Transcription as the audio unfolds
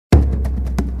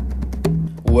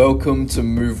Welcome to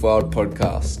Move Wild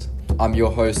Podcast. I'm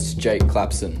your host, Jake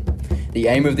Clapson. The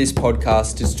aim of this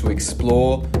podcast is to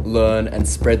explore, learn, and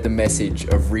spread the message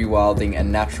of rewilding and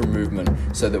natural movement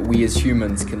so that we as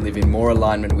humans can live in more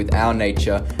alignment with our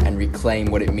nature and reclaim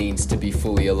what it means to be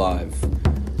fully alive.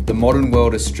 The modern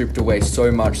world has stripped away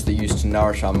so much that used to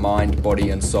nourish our mind, body,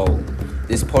 and soul.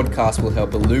 This podcast will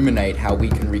help illuminate how we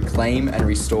can reclaim and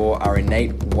restore our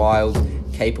innate, wild,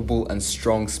 capable, and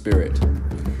strong spirit.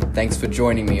 Thanks for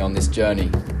joining me on this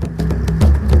journey.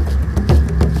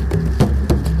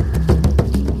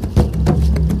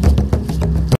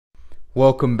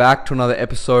 Welcome back to another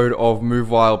episode of Move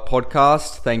Wild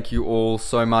Podcast. Thank you all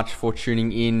so much for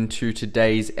tuning in to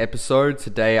today's episode.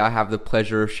 Today I have the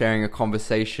pleasure of sharing a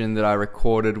conversation that I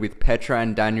recorded with Petra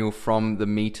and Daniel from the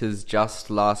Meters just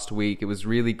last week. It was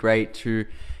really great to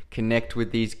connect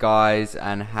with these guys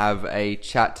and have a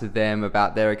chat to them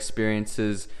about their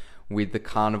experiences with the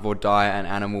carnivore diet and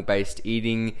animal-based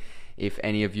eating. If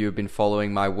any of you have been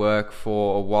following my work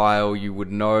for a while, you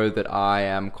would know that I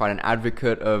am quite an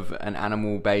advocate of an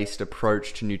animal-based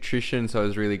approach to nutrition. So it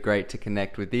was really great to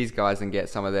connect with these guys and get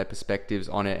some of their perspectives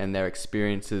on it and their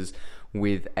experiences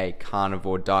with a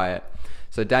carnivore diet.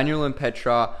 So Daniel and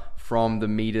Petra from the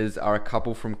Meters are a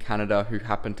couple from Canada who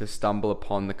happened to stumble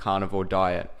upon the carnivore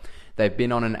diet. They've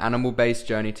been on an animal-based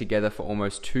journey together for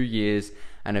almost 2 years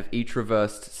and have each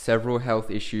reversed several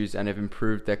health issues and have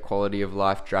improved their quality of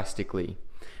life drastically.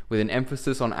 With an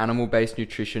emphasis on animal-based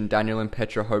nutrition, Daniel and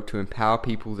Petra hope to empower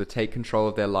people to take control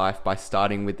of their life by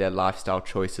starting with their lifestyle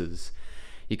choices.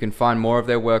 You can find more of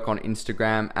their work on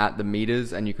Instagram at The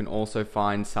Meters, and you can also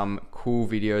find some cool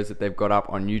videos that they've got up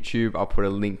on YouTube. I'll put a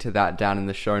link to that down in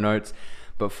the show notes.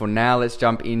 But for now, let's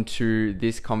jump into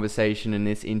this conversation and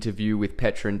this interview with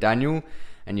Petra and Daniel.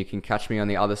 And you can catch me on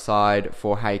the other side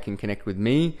for how you can connect with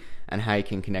me and how you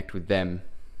can connect with them.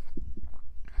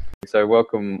 So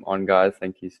welcome on, guys.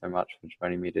 Thank you so much for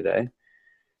joining me today.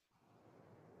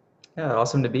 Yeah,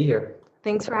 awesome to be here.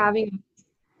 Thanks for having me.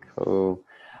 Cool.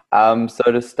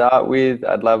 So to start with,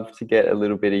 I'd love to get a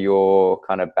little bit of your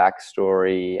kind of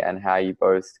backstory and how you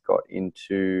both got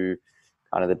into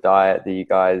kind of the diet that you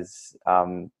guys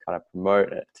kind of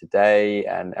promote today,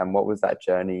 and what was that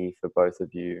journey for both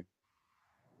of you?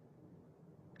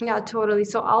 Yeah, totally.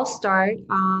 So I'll start.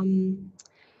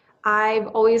 I've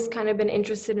always kind of been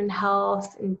interested in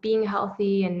health and being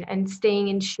healthy and staying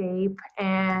in shape.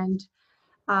 And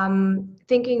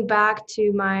thinking back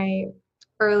to my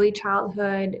early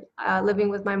childhood, living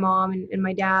with my mom and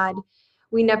my dad,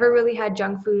 we never really had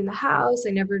junk food in the house.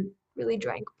 I never really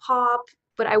drank pop,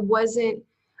 but I wasn't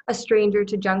a stranger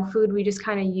to junk food. We just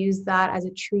kind of used that as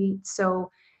a treat. So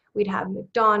we'd have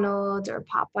McDonald's or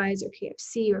Popeyes or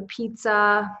KFC or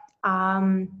pizza.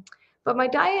 But my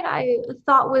diet I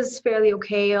thought was fairly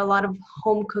okay, a lot of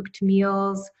home cooked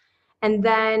meals. And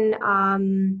then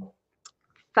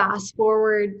fast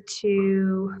forward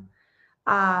to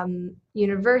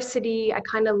university, I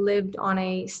kind of lived on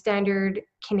a standard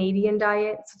Canadian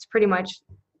diet. So it's pretty much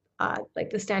like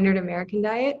the standard American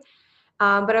diet.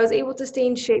 But I was able to stay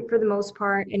in shape for the most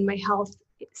part, and my health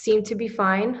seemed to be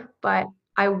fine. But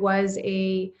I was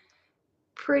a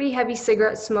pretty heavy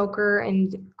cigarette smoker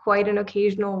and quite an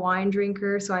occasional wine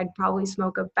drinker. So I'd probably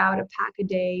smoke about a pack a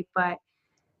day. But,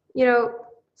 you know,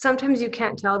 sometimes you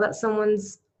can't tell that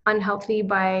someone's unhealthy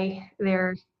by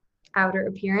their outer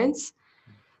appearance.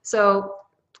 So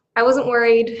I wasn't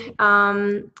worried.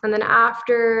 And then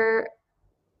after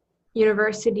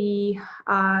university,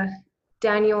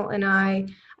 Daniel and I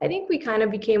think we kind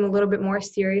of became a little bit more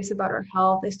serious about our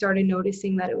health. I started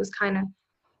noticing that it was kind of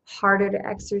harder to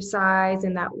exercise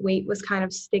and that weight was kind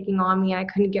of sticking on me and I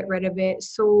couldn't get rid of it.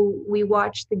 So we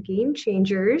watched The Game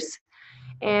Changers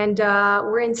and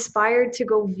we're inspired to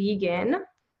go vegan.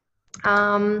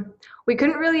 We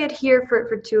couldn't really adhere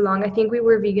for too long. I think we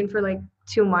were vegan for like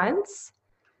 2 months.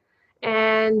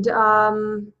 And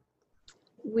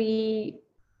we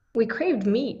craved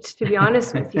meat, to be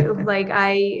honest with you. Like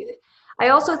I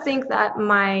also think that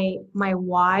my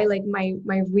why, like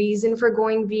my reason for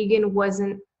going vegan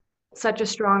wasn't such a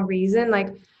strong reason.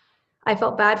 Like I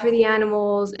felt bad for the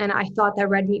animals and I thought that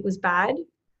red meat was bad,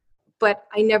 but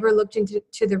I never looked into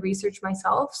the research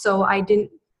myself. So I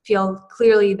didn't feel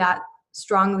clearly that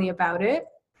strongly about it.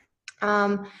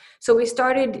 So we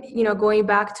started, going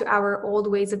back to our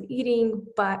old ways of eating,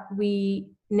 but we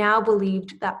now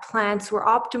believed that plants were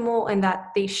optimal and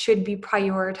that they should be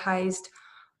prioritized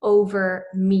over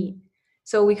meat.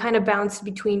 So we kind of bounced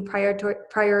between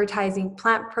prioritizing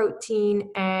plant protein,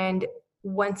 and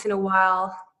once in a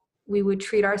while we would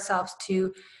treat ourselves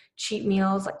to cheat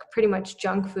meals, like pretty much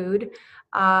junk food.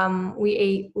 We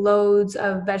ate loads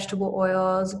of vegetable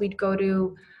oils. We'd go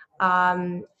to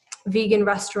vegan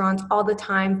restaurants all the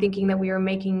time, thinking that we were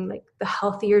making like the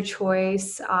healthier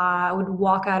choice. I would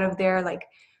walk out of there like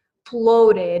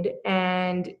bloated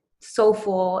and so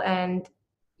full, and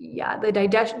yeah, the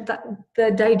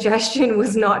digestion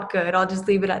was not good. I'll just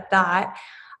leave it at that.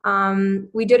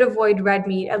 We did avoid red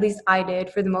meat, at least I did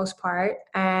for the most part,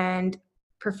 and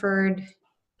preferred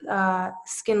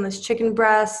skinless chicken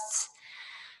breasts.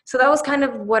 So that was kind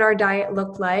of what our diet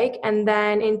looked like. And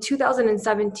then in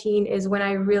 2017 is when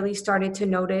I really started to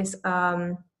notice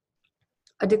a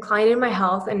decline in my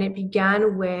health, and it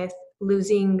began with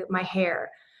losing my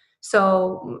hair.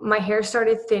 So my hair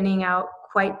started thinning out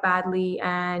quite badly,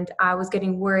 and I was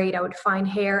getting worried. I would find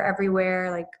hair everywhere,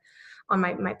 like on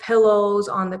my pillows,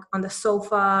 on the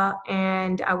sofa,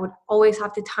 and I would always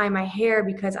have to tie my hair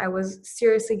because I was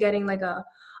seriously getting like a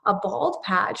bald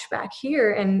patch back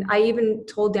here. And I even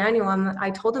told Daniel, I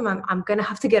told him I'm gonna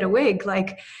have to get a wig.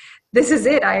 Like, this is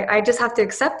it. I just have to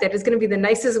accept it. It's gonna be the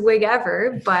nicest wig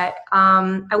ever. But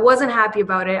I wasn't happy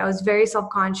about it. I was very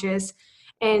self-conscious.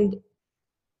 And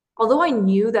although I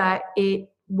knew that it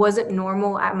wasn't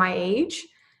normal at my age,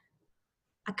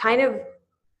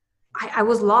 I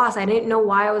was lost. I didn't know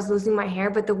why I was losing my hair.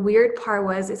 But the weird part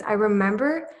is I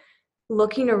remember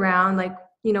looking around, like,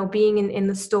 being in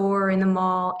the store, in the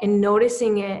mall, and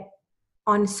noticing it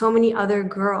on so many other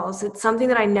girls. It's something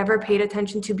that I never paid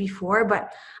attention to before,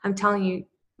 but I'm telling you,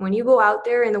 when you go out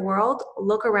there in the world,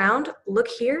 look around, look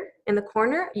here in the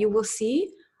corner, you will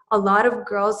see a lot of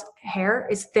girls' hair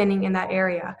is thinning in that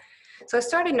area. So I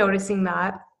started noticing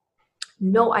that.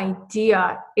 No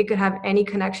idea it could have any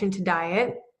connection to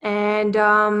diet. And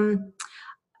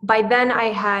by then I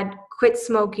had quit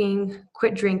smoking,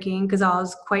 quit drinking, because I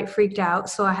was quite freaked out.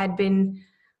 So I'd been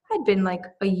like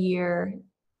a year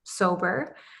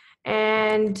sober.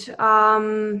 And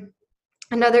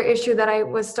another issue that I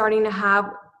was starting to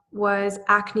have was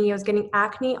acne. I was getting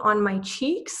acne on my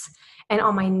cheeks and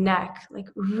on my neck, like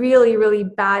really, really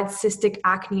bad cystic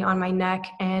acne on my neck.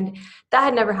 And that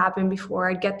had never happened before.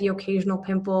 I'd get the occasional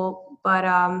pimple, but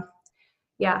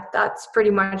yeah, that's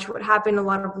pretty much what happened. A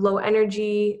lot of low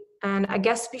energy. And I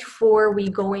guess before we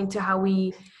go into how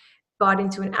we got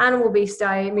into an animal-based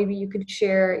diet, maybe you could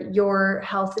share your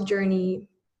health journey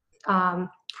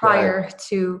prior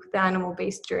to the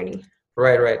animal-based journey.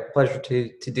 Right. Pleasure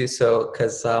to do so.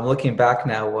 Because looking back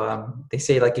now, they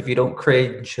say, like, if you don't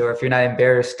cringe or if you're not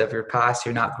embarrassed of your past,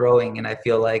 you're not growing. And I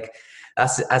feel like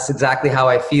that's exactly how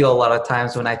I feel a lot of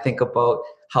times when I think about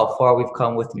how far we've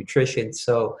come with nutrition.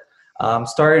 So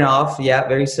starting off, yeah,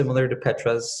 very similar to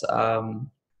Petra's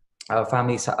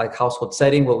family, like household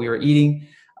setting, what we were eating.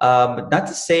 Not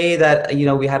to say that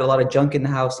we had a lot of junk in the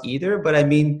house either, but I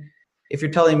mean, if you're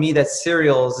telling me that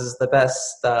cereals is the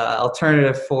best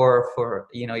alternative for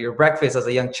your breakfast as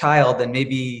a young child, then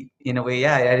maybe in a way,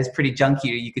 yeah, it is pretty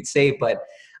junky, you could say. But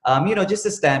just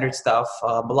the standard stuff,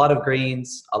 a lot of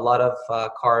grains, a lot of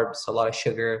carbs, a lot of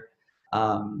sugar.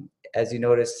 As you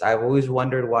noticed, I've always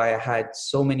wondered why I had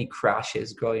so many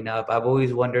crashes growing up. I've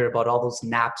always wondered about all those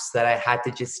naps that I had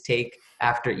to just take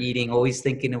after eating, always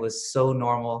thinking it was so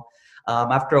normal.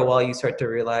 After a while, you start to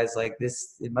realize, like,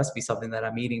 it must be something that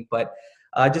I'm eating. But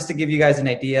just to give you guys an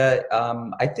idea,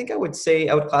 I think I would say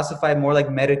I would classify more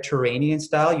like Mediterranean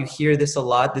style. You hear this a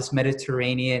lot. This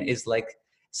Mediterranean is like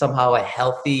somehow a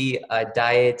healthy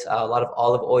diet, a lot of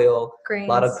olive oil, Grains.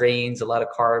 A lot of grains, a lot of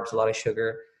carbs, a lot of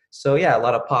sugar. So yeah, a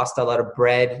lot of pasta, a lot of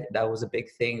bread. That was a big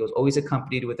thing. It was always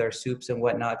accompanied with our soups and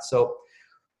whatnot. So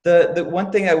the one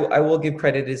thing I will give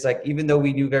credit is, like, even though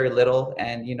we knew very little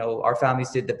and, our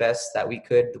families did the best that we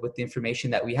could with the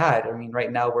information that we had. I mean,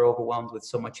 right now we're overwhelmed with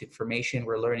so much information.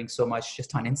 We're learning so much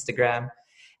just on Instagram.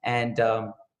 And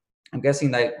I'm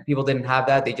guessing that people didn't have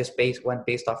that. They just went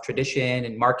based off tradition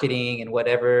and marketing and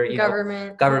whatever,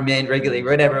 government, regulate,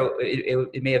 whatever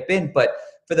it may have been. But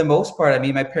for the most part, I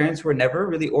mean, my parents were never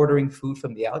really ordering food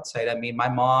from the outside. I mean, my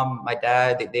mom, my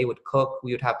dad, they would cook.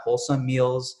 We would have wholesome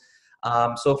meals.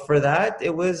 So for that,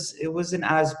 it wasn't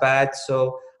as bad.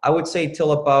 So I would say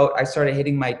till about I started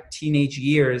hitting my teenage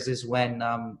years is when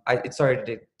it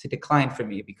started to decline for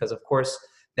me, because of course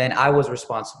then I was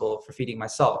responsible for feeding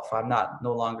myself. I'm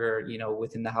no longer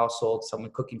within the household,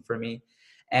 someone cooking for me.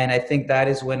 And I think that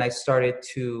is when I started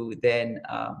to then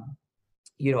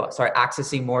start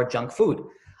accessing more junk food.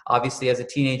 Obviously, as a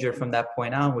teenager from that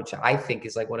point on, which I think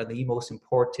is like one of the most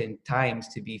important times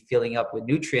to be filling up with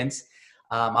nutrients.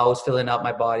 I was filling up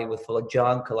my body with full of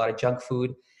junk, a lot of junk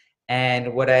food.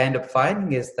 And what I end up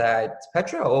finding is that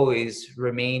Petra always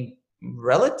remained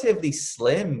relatively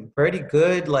slim, pretty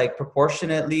good, like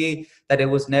proportionately, that it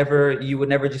was never, you would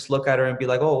never just look at her and be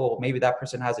like, oh, well, maybe that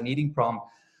person has an eating problem.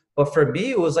 But for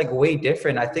me, it was like way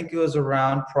different. I think it was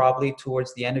around probably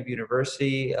towards the end of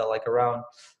university, like around,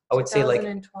 I would say like,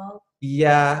 2012.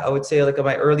 yeah, I would say like in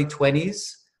my early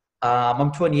 20s.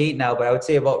 I'm 28 now, but I would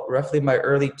say about roughly my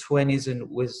early 20s, and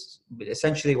was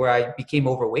essentially where I became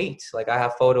overweight. Like I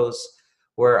have photos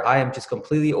where I am just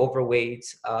completely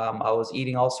overweight. I was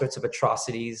eating all sorts of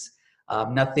atrocities,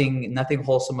 nothing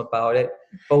wholesome about it.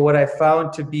 But what I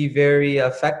found to be very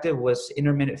effective was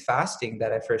intermittent fasting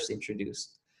that I first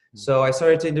introduced. So I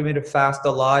started to intermittent fast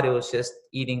a lot. It was just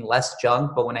eating less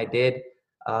junk, but when I did, it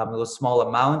was small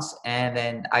amounts. And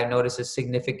then I noticed a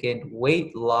significant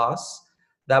weight loss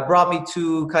that brought me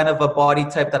to kind of a body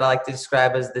type that I like to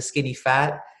describe as the skinny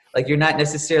fat. Like you're not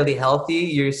necessarily healthy,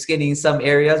 you're skinny in some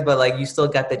areas, but like you still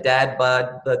got the dad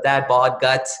bod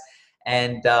guts,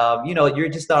 and you're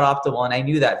just not optimal. And I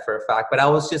knew that for a fact, but I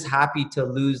was just happy to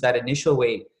lose that initial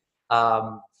weight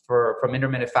from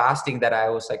intermittent fasting. That I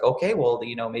was like, okay, well,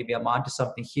 maybe I'm onto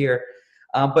something here.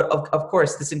 But of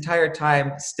course, this entire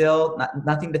time, still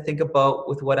nothing to think about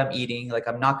with what I'm eating. Like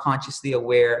I'm not consciously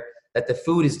aware that the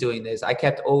food is doing this. I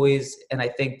kept always, and I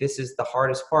think this is the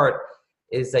hardest part,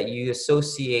 is that you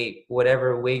associate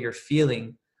whatever way you're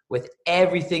feeling with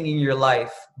everything in your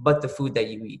life but the food that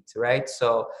you eat, right?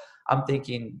 So I'm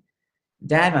thinking,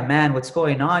 Dan, my man, what's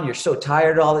going on? You're so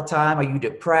tired all the time. Are you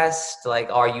depressed? Like,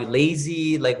 are you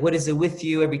lazy? Like, what is it with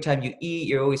you? Every time you eat,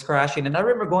 you're always crashing. And I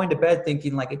remember going to bed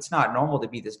thinking, like, it's not normal to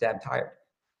be this damn tired.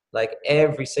 Like,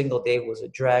 every single day was a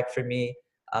drag for me.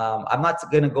 I'm not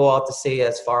going to go out to say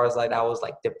as far as like I was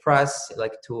like depressed,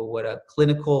 like to what a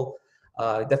clinical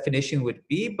definition would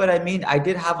be. But I mean, I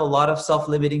did have a lot of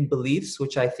self-limiting beliefs,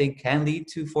 which I think can lead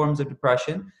to forms of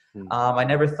depression. I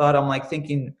never thought, I'm like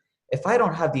thinking, if I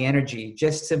don't have the energy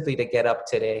just simply to get up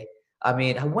today, I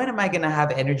mean, when am I going to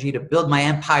have energy to build my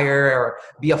empire or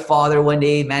be a father one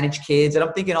day, manage kids? And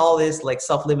I'm thinking all this like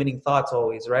self-limiting thoughts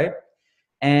always, right?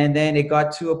 And then it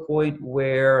got to a point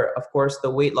where, of course, the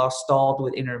weight loss stalled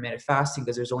with intermittent fasting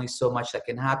because there's only so much that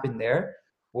can happen there,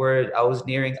 where I was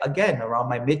nearing, again, around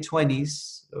my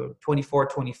mid-20s, 24,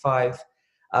 25,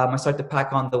 I started to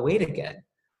pack on the weight again,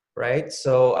 right?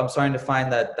 So I'm starting to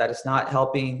find that it's not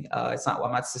helping. I'm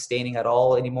not sustaining at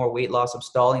all any more weight loss. I'm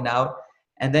stalling out.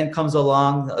 And then comes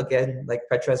along, again, like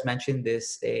Petra has mentioned,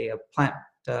 a plant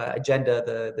agenda,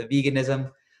 the veganism.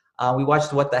 We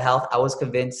watched What the Health. I was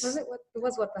convinced.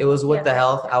 It was What the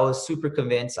Health. I was super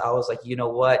convinced. I was like, you know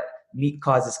what? Meat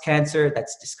causes cancer.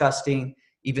 That's disgusting.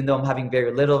 Even though I'm having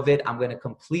very little of it, I'm going to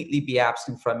completely be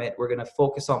absent from it. We're going to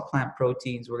focus on plant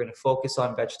proteins. We're going to focus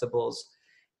on vegetables.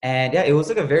 And yeah, it was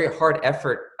like a very hard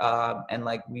effort. And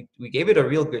like we gave it a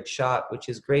real good shot, which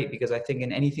is great, because I think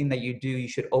in anything that you do, you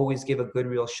should always give a good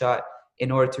real shot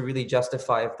in order to really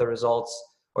justify if the results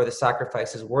or the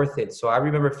sacrifice is worth it. So I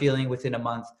remember feeling within a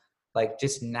month, like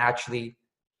just naturally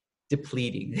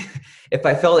depleting. If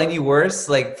I felt any worse,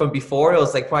 like from before, it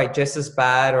was like probably just as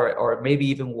bad or maybe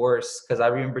even worse. Cause I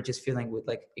remember just feeling with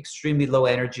like extremely low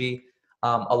energy,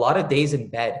 a lot of days in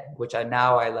bed, which I'm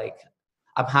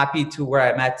happy to where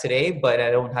I'm at today, but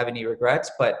I don't have any regrets.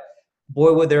 But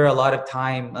boy, were there a lot of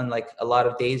time and like a lot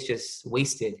of days just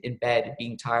wasted in bed,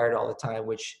 being tired all the time,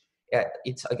 which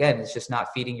it's just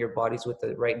not feeding your bodies with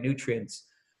the right nutrients.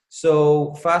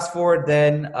 So fast forward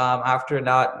then, after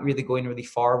not really going really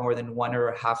far, more than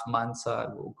 1.5 months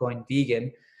going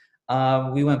vegan,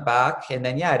 we went back, and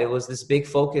then it was this big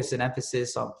focus and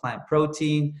emphasis on plant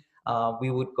protein.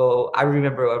 We would go, I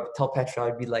remember I would tell Petra,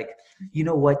 I'd be like, you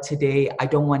know what, today I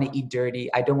don't want to eat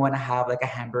dirty. I don't want to have like a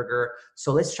hamburger.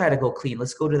 So let's try to go clean.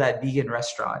 Let's go to that vegan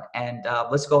restaurant and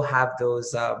let's go have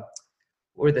those,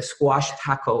 or the squash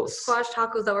tacos. Squash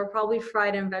tacos that were probably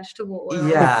fried in vegetable oil.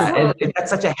 Yeah, and that's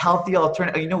such a healthy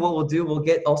alternative. You know what we'll do? We'll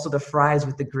get also the fries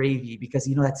with the gravy because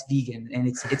that's vegan and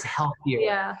it's healthier.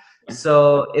 Yeah.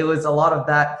 So it was a lot of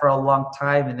that for a long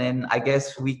time, and then I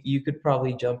guess you could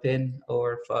probably jump in,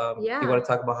 or if you want to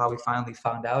talk about how we finally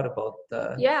found out about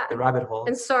the rabbit hole.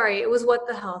 And sorry, it was What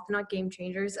the Health, not Game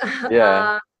Changers.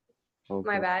 Yeah.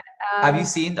 My bad. Have you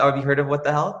heard of What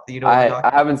the Health? Do you know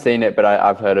I haven't seen it, but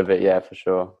I've heard of it. Yeah, for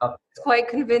sure. It's quite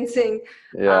convincing.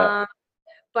 Yeah.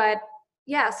 But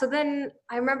yeah, so then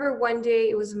I remember one day,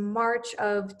 it was March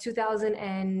of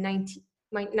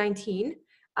 2019.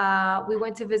 We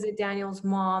went to visit Daniel's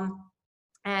mom,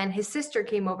 and his sister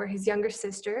came over, his younger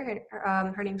sister.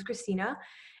 Her name's Christina.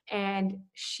 And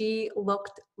she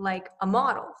looked like a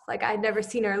model. Like I'd never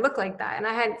seen her look like that. And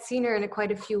I hadn't seen her in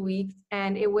quite a few weeks.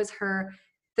 And it was her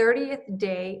 30th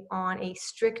day on a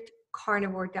strict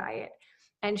carnivore diet.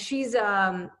 and she's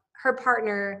her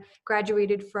partner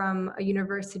graduated from a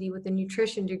university with a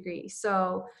nutrition degree.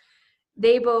 So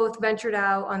they both ventured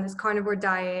out on this carnivore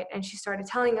diet, and she started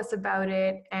telling us about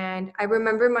it. And I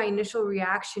remember my initial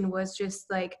reaction was just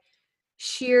like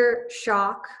sheer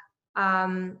shock.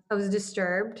 I was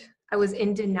disturbed. I was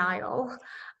in denial.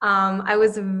 I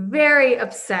was very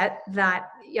upset that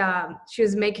she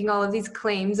was making all of these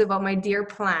claims about my dear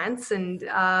plants. And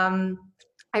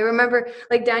I remember,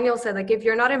 like Daniel said, like if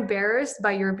you're not embarrassed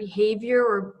by your behavior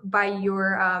or by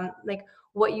your like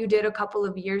what you did a couple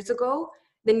of years ago,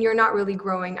 then you're not really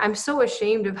growing. I'm so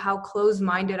ashamed of how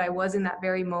closed-minded I was in that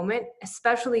very moment,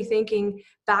 especially thinking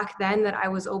back then that I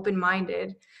was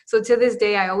open-minded. So to this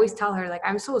day, I always tell her, like,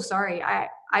 I'm so sorry. I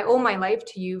owe my life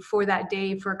to you for that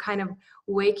day, for kind of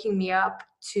waking me up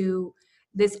to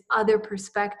this other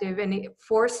perspective. And it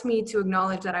forced me to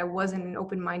acknowledge that I wasn't an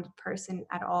open-minded person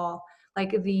at all.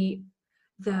 Like the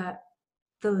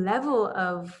level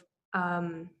of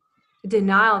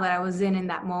denial that I was in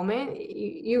that moment,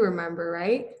 you remember,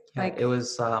 right? Yeah, like it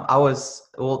was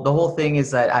well, the whole thing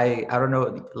is that I don't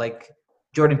know, like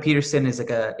Jordan Peterson is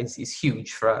is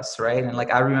huge for us, right? And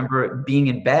like I remember being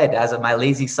in bed as my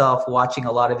lazy self watching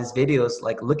a lot of his videos,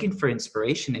 like looking for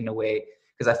inspiration in a way,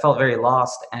 because I felt very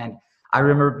lost. And I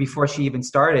remember before she even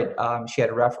started,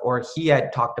 he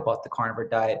had talked about the carnivore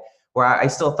diet, where I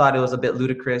still thought it was a bit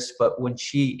ludicrous, but when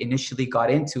she initially got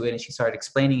into it and she started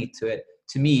explaining it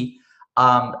to me,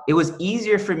 it was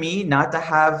easier for me not to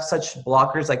have such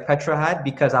blockers like Petra had,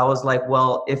 because I was like,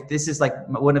 well, if this is like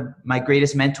one of my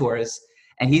greatest mentors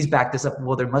and he's backed this up,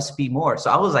 well, there must be more.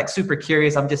 So I was like super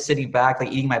curious. I'm just sitting back,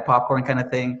 like eating my popcorn kind of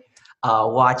thing,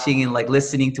 watching and like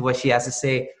listening to what she has to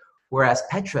say. Whereas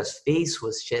Petra's face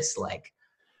was just like,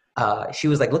 she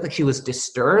was like, looked like she was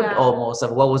disturbed almost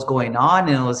of what was going on.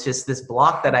 And it was just this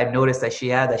block that I've noticed that she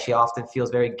had, that she often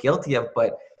feels very guilty of.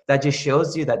 But that just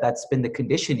shows you that that's been the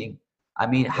conditioning. I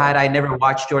mean, had I never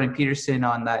watched Jordan Peterson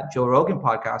on that Joe Rogan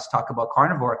podcast talk about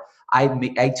carnivore,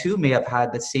 I too may have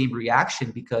had the same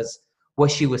reaction, because what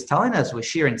she was telling us was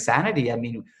sheer insanity. I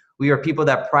mean, we are people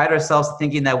that pride ourselves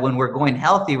thinking that when we're going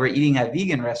healthy, we're eating at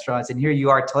vegan restaurants. And here you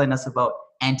are telling us about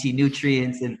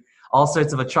anti-nutrients and all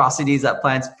sorts of atrocities that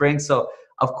plants bring. So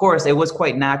of course it was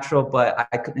quite natural, but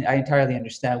I entirely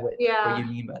understand what you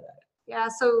mean by that. Yeah.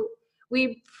 So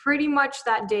we pretty much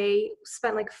that day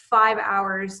spent like 5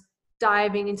 hours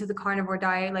diving into the carnivore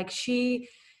diet. Like she's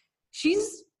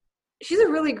a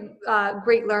really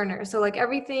great learner. So like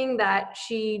everything that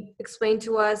she explained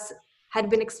to us had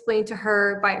been explained to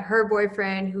her by her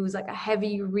boyfriend, who's like a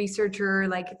heavy researcher.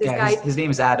 Like this guy, his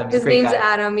name is Adam. His name's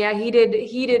Adam. Yeah, he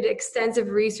did extensive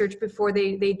research before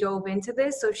they dove into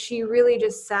this. So she really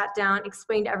just sat down,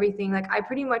 explained everything. Like I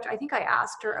think I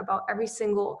asked her about every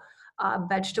single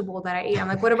vegetable that I ate. I'm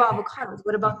like, what about avocados?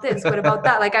 What about this? What about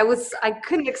that? Like I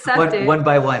couldn't accept it. One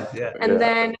by one. Yeah. And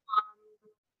then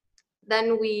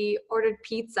we ordered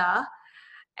pizza,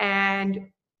 and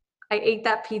I ate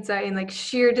that pizza in like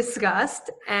sheer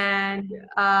disgust. And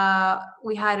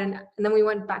and then we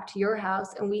went back to your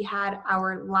house and we had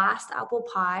our last apple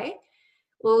pie.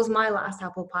 Well, it was my last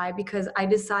apple pie, because I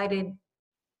decided,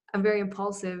 I'm very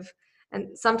impulsive,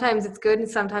 and sometimes it's good and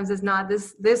sometimes it's not.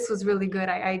 This was really good,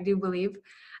 I do believe.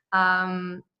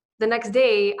 The next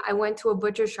day I went to a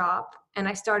butcher shop and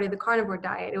I started the carnivore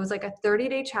diet. It was like a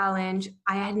 30-day challenge.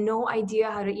 I had no idea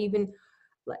how to even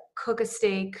like cook a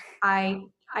steak. I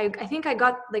think I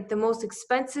got like the most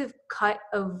expensive cut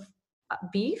of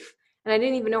beef, and I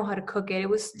didn't even know how to cook it. It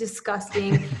was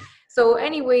disgusting. So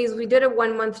anyways, we did a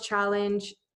 1-month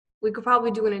challenge. We could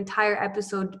probably do an entire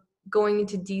episode going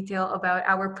into detail about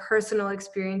our personal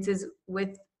experiences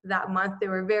with that month. They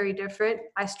were very different.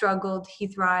 I struggled, he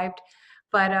thrived,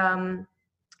 but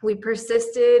we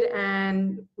persisted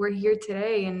and we're here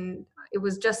today. And it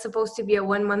was just supposed to be a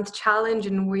 1-month challenge,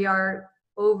 and we are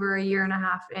over 1.5 years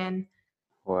in.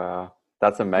 Wow,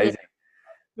 that's amazing.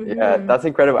 Mm-hmm. Yeah, that's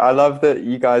incredible. I love that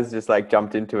you guys just like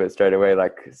jumped into it straight away.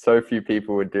 Like so few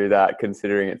people would do that,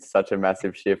 considering it's such a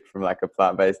massive shift from like a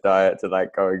plant-based diet to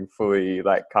like going fully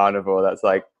like carnivore. That's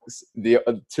like the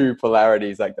two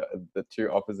polarities, like the two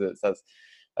opposites.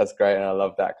 That's great. And I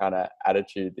love that kind of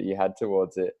attitude that you had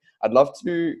towards it. I'd love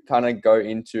to kind of go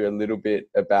into a little bit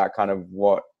about kind of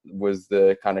what was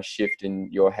the kind of shift in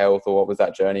your health, or what was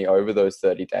that journey over those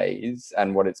 30 days,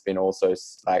 and what it's been also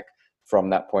like from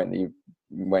that point that you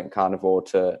went carnivore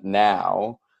to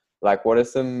now. Like what are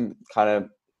some kind of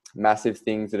massive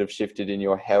things that have shifted in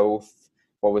your health?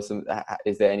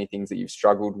 Is there any things that you've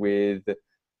struggled with?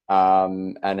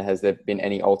 And has there been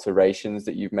any alterations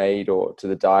that you've made or to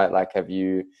the diet? Like have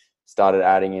you started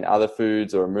adding in other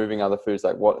foods or removing other foods?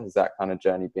 Like, what has that kind of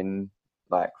journey been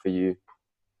like for you?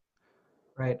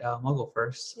 Right. I'll go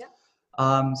first.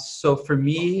 Yeah. So for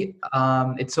me,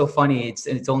 it's so funny.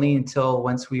 It's only until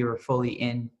once we were fully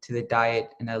into the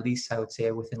diet, and at least I would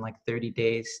say within like 30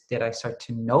 days, did I start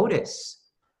to notice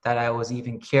that I was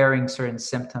even carrying certain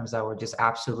symptoms that were just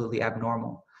absolutely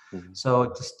abnormal. Mm-hmm. So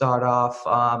to start off,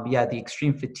 the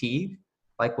extreme fatigue.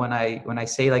 Like when I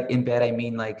say like in bed, I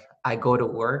mean like I go to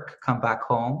work, come back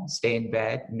home, stay in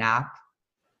bed, nap,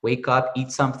 wake up,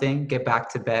 eat something, get back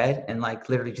to bed, and like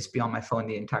literally just be on my phone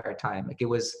the entire time. Like it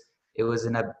was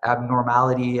an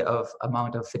abnormality of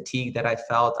amount of fatigue that I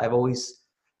felt.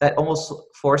 That almost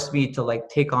forced me to like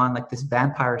take on like this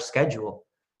vampire schedule,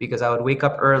 because I would wake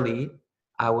up early.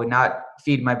 I would not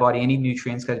feed my body any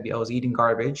nutrients because I was eating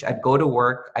garbage. I'd go to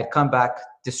work. I'd come back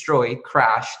destroyed,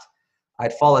 crashed.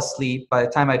 I'd fall asleep. By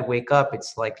the time I'd wake up,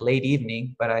 it's like late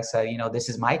evening. But I said, this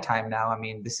is my time now. I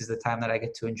mean, this is the time that I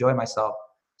get to enjoy myself.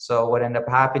 So what ended up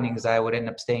happening is I would end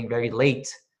up staying very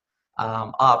late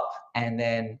up. And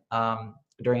then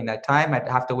during that time, I'd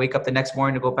have to wake up the next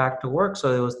morning to go back to work.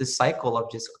 So it was this cycle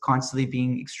of just constantly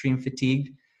being extreme fatigued,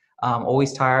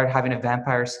 always tired, having a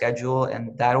vampire schedule.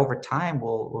 And that over time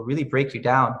will really break you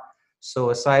down.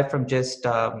 So aside from just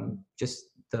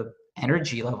the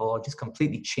energy level just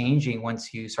completely changing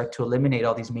once you start to eliminate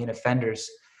all these main offenders,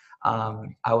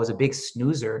 I was a big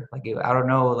snoozer. Like, I don't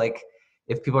know, like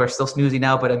if people are still snoozing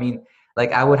now, but I mean,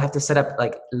 like I would have to set up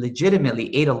like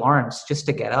legitimately 8 alarms just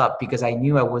to get up, because I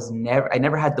knew I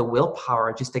never had the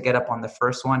willpower just to get up on the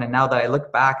first one. And now that I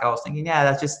look back, I was thinking, yeah,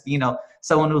 that's just,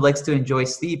 someone who likes to enjoy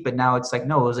sleep. But now it's like,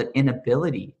 no, it was an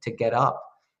inability to get up.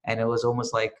 And it was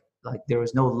almost like there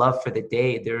was no love for the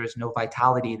day. There was no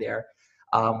vitality there.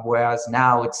 Whereas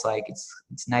now it's like,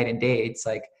 it's night and day. It's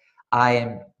like, I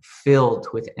am filled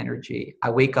with energy. I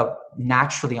wake up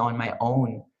naturally on my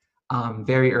own.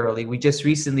 Very early. We just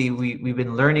recently, we've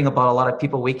been learning about a lot of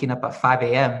people waking up at 5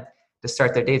 a.m. to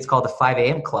start their day. It's called the 5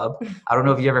 a.m. Club. I don't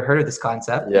know if you ever heard of this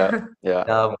concept.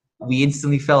 Yeah. We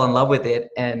instantly fell in love with it.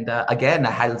 And again,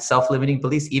 I had self-limiting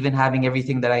beliefs. Even having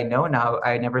everything that I know now,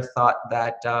 I never thought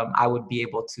that I would be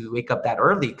able to wake up that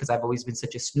early, because I've always been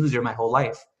such a snoozer my whole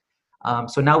life.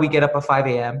 So now we get up at 5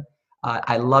 a.m.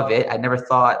 I love it. I never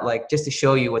thought, like, just to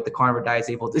show you what the carnivore diet is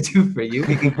able to do for you.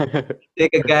 We can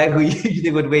take a guy who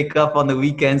usually would wake up on the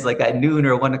weekends, like at noon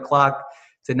or 1 o'clock,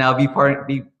 to now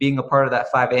being a part of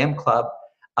that 5 a.m. club.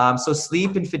 So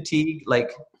sleep and fatigue,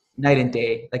 like night and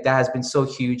day, like that has been so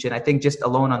huge. And I think just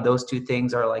alone on those 2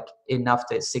 things are like enough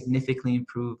to significantly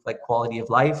improve like quality of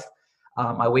life.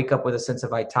 I wake up with a sense of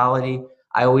vitality.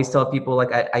 I always tell people,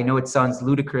 like, I know it sounds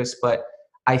ludicrous, but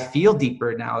I feel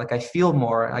deeper now. Like I feel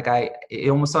more, like it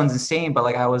almost sounds insane, but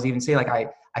like I was even saying, like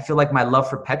I feel like my love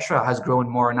for Petra has grown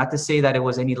more. Not to say that it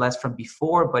was any less from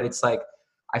before, but it's like,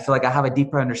 I feel like I have a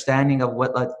deeper understanding of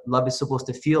what love is supposed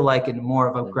to feel like, and more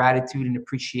of a gratitude and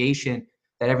appreciation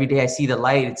that every day I see the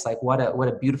light. It's like, what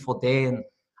a beautiful day. And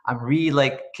I'm really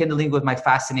like kindling with my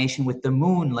fascination with the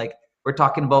moon. Like we're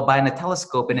talking about buying a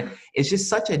telescope, and it's just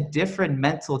such a different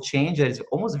mental change that is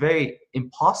almost very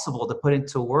impossible to put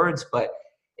into words. But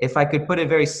if I could put it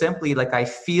very simply, like I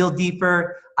feel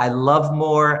deeper, I love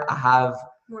more,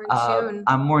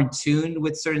 I'm more in tune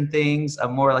with certain things.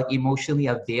 I'm more like emotionally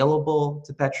available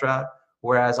to Petra.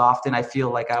 Whereas often I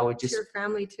feel like I would just, to your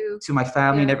family too, to my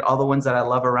family, and all the ones that I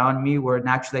love around me, where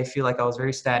naturally I feel like I was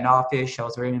very standoffish. I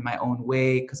was very in my own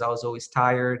way because I was always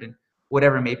tired, and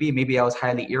whatever it may be. Maybe I was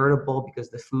highly irritable because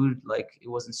the food, like, it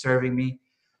wasn't serving me.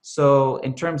 So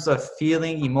in terms of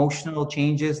feeling emotional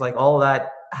changes, like all that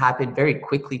happened very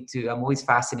quickly too. I'm always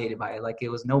fascinated by it. Like it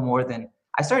was no more than,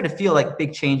 I started to feel like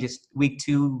big changes week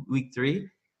 2, week 3.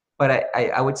 But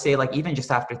I would say, like, even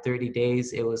just after 30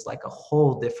 days, it was like a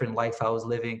whole different life I was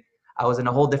living. I was in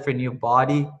a whole different new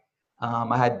body.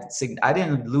 I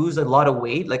didn't lose a lot of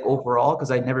weight, like overall, because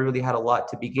I never really had a lot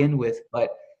to begin with. But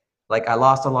like I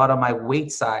lost a lot of my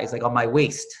weight size, like on my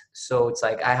waist. So it's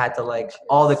like I had to, like,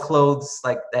 all the clothes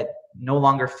like that no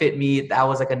longer fit me. That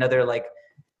was like another, like,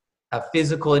 a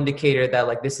physical indicator that,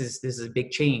 like, this is a big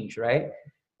change, right?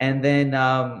 And then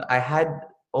I had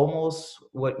almost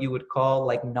what you would call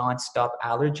like nonstop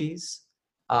allergies.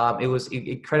 It was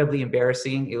incredibly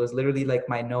embarrassing. It was literally like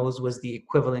my nose was the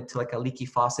equivalent to like a leaky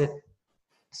faucet.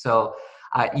 So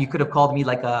you could have called me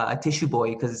like a tissue boy,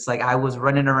 because it's like I was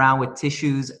running around with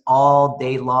tissues all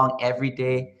day long, every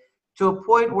day, to a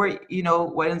point where,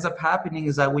 what ends up happening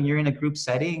is that when you're in a group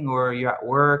setting, or you're at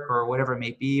work or whatever it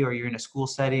may be, or you're in a school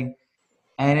setting,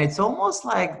 and it's almost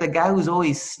like the guy who's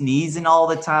always sneezing all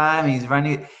the time, he's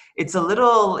running. it's a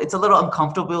little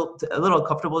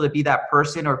uncomfortable to be that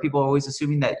person, or people are always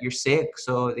assuming that you're sick.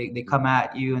 So they come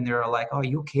at you and they're like, "Oh,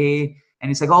 you okay?"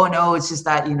 And it's like, "Oh no, it's just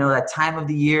that, that time of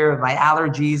the year, my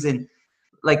allergies." And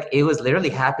like, it was literally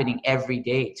happening every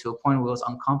day to a point where it was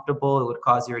uncomfortable. It would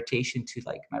cause irritation to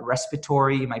like my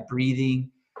respiratory, my breathing.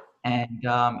 And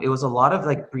it was a lot of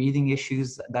like breathing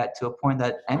issues, that to a point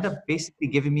that ended up basically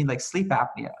giving me like sleep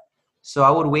apnea. So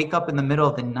I would wake up in the middle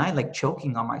of the night, like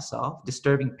choking on myself,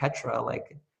 disturbing Petra.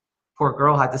 Like, poor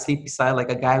girl had to sleep beside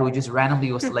like a guy who just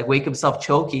randomly was like wake himself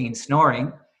choking and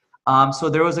snoring. So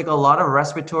there was like a lot of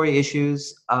respiratory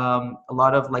issues, a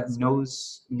lot of like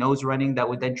nose running that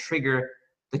would then trigger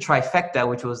the trifecta,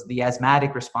 which was the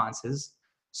asthmatic responses.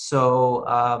 So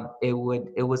it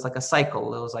was like a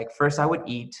cycle. It was like, first I would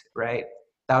eat, right?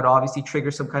 That would obviously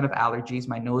trigger some kind of allergies.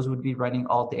 My nose would be running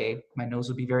all day. My nose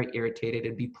would be very irritated.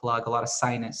 It'd be plugged, a lot of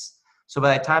sinus. So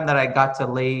by the time that I got to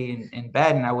lay in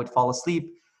bed and I would fall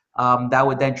asleep, that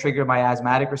would then trigger my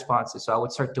asthmatic responses. So I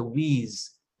would start to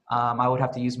wheeze. I would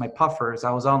have to use my puffers.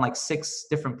 I was on like 6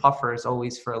 different puffers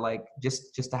always, for like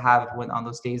just to have when on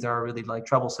those days that are really like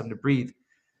troublesome to breathe.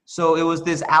 So it was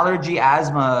this allergy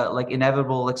asthma, like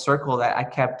inevitable like circle that I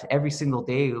kept every single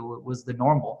day. It was the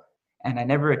normal. And I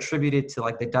never attributed to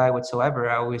like the diet whatsoever.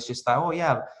 I always just thought, oh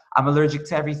yeah, I'm allergic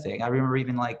to everything. I remember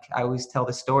even like, I always tell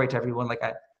the story to everyone, like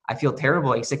I feel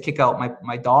terrible. I used to kick out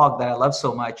my dog that I love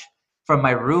so much from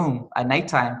my room at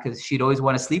nighttime because she'd always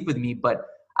want to sleep with me. But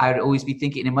I would always be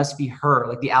thinking it must be her.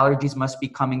 Like the allergies must be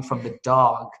coming from the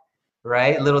dog,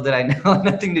 right? Little did I know,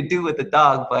 nothing to do with the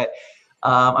dog, but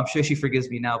I'm sure she forgives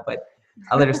me now, but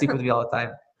I let her sleep with me all the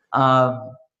time.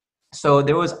 So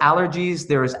there was allergies,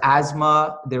 there was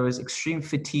asthma, there was extreme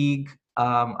fatigue.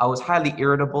 I was highly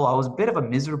irritable. I was a bit of a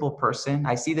miserable person.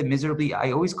 I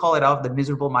always call it out, the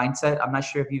miserable mindset. I'm not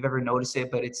sure if you've ever noticed it,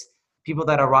 but it's people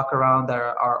that walk around that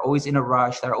are always in a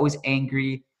rush, that are always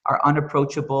angry, are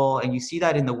unapproachable. And you see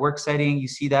that in the work setting. You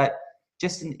see that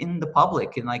just in the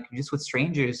public and like just with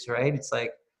strangers, right? It's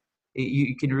like,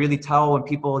 you can really tell when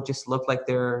people just look like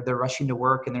they're rushing to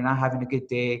work and they're not having a good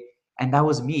day. And that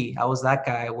was me. I was that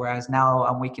guy. Whereas now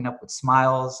I'm waking up with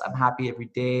smiles. I'm happy every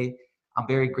day. I'm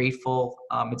very grateful.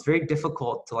 It's very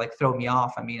difficult to like throw me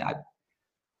off. I mean,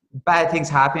 bad things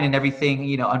happen and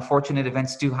everything, unfortunate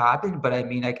events do happen. But I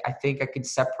mean, I think I can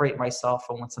separate myself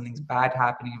from when something's bad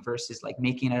happening versus like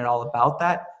making it all about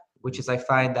that, which is, I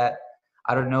find that,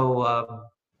 I don't know,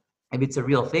 if it's a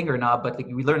real thing or not, but like,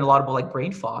 we learned a lot about like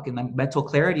brain fog, and then mental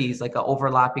clarity is like an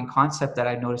overlapping concept that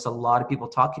I noticed a lot of people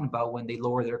talking about when they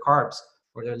lower their carbs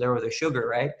or they lower their sugar,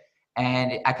 right?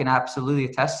 And I can absolutely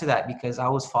attest to that because I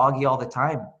was foggy all the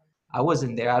time. I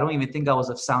wasn't there. I don't even think I was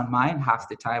of sound mind half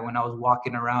the time when I was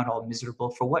walking around all miserable.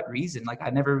 For what reason? Like, I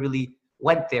never really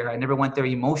went there. I never went there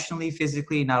emotionally,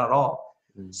 physically, not at all.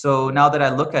 So now that I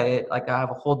look at it, like, I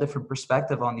have a whole different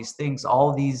perspective on these things.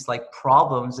 All these like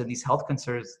problems and these health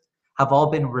concerns have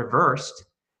all been reversed.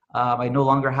 I no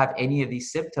longer have any of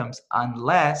these symptoms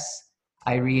unless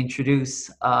I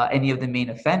reintroduce any of the main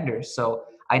offenders. So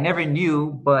I never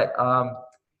knew, but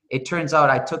it turns out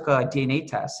I took a DNA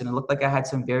test and it looked like I had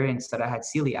some variants that I had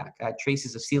celiac. I had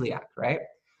traces of celiac, right?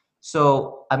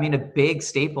 So, I mean, a big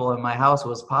staple in my house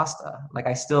was pasta. Like,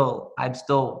 I'm still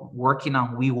working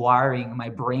on rewiring my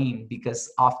brain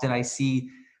because often I see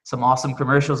some awesome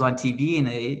commercials on TV and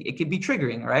it can be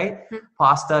triggering, right? Mm-hmm.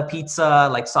 Pasta, pizza,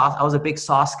 like sauce. I was a big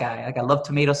sauce guy. Like, I love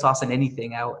tomato sauce and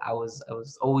anything. I was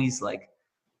always like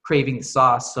craving the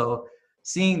sauce. So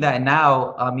seeing that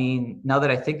now, I mean, now that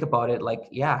I think about it, like,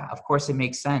 yeah, of course it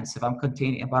makes sense. If I'm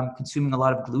consuming a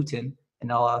lot of gluten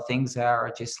and a lot of things that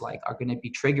are just like, are going to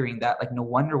be triggering that, like, no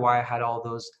wonder why I had all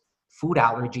those food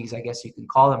allergies, I guess you can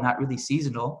call them, not really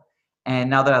seasonal.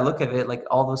 And now that I look at it, like,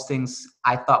 all those things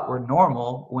I thought were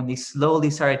normal, when they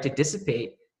slowly started to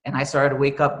dissipate and I started to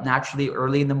wake up naturally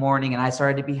early in the morning and I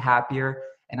started to be happier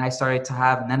and I started to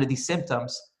have none of these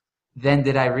symptoms, then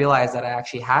did I realize that I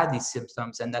actually had these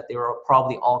symptoms and that they were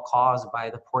probably all caused by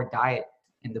the poor diet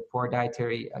and the poor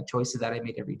dietary choices that I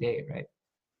make every day, right?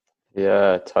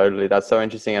 Yeah, totally. That's so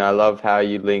interesting. And I love how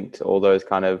you linked all those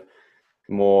kind of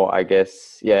more, I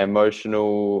guess, emotional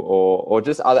or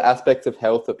just other aspects of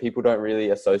health that people don't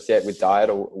really associate with diet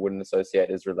or wouldn't associate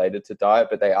as related to diet,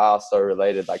 but they are so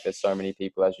related. Like, there's so many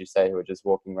people, as you say, who are just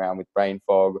walking around with brain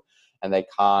fog and they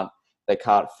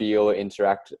can't feel or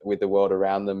interact with the world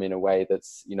around them in a way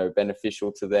that's,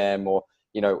 beneficial to them, or,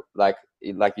 like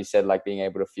you said, like being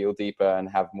able to feel deeper and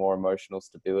have more emotional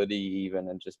stability even,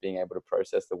 and just being able to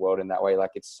process the world in that way. Like,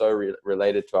 it's so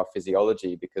related to our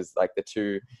physiology because like the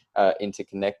two are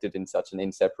interconnected in such an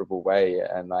inseparable way.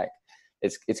 And like,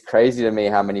 it's crazy to me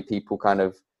how many people kind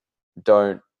of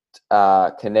don't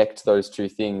connect those two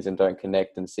things and don't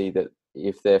connect and see that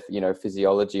if their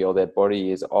physiology or their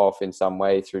body is off in some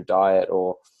way through diet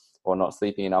or not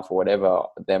sleeping enough or whatever,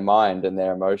 their mind and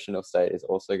their emotional state is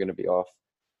also going to be off.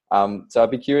 So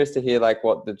I'd be curious to hear like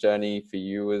what the journey for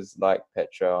you was like,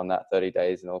 Petra, on that 30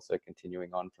 days and also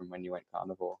continuing on from when you went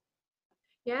carnivore.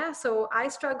 Yeah, so I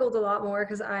struggled a lot more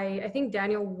because I think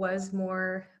Daniel was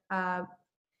more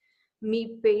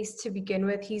meat-based to begin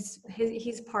with. He's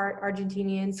part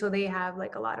Argentinian, so they have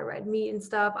like a lot of red meat and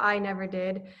stuff. I never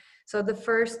did. So the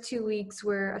first 2 weeks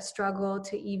were a struggle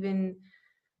to even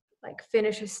like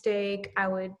finish a steak. I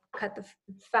would cut the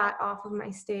fat off of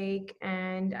my steak,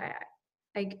 and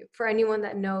for anyone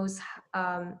that knows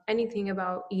anything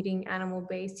about eating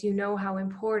animal-based, you know how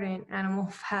important animal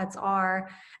fats are,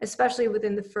 especially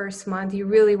within the first month. You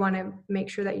really want to make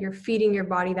sure that you're feeding your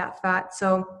body that fat.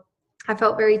 So I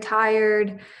felt very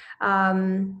tired. I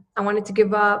wanted to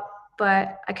give up,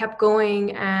 but I kept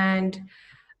going. And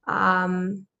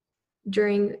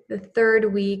during the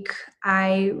third week,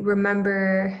 I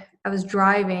remember I was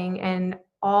driving, and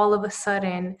all of a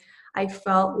sudden I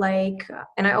felt like,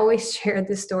 and I always share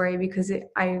this story because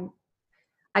I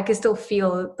could still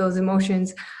feel those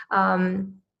emotions. I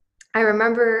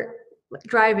remember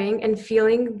driving and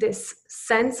feeling this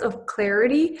sense of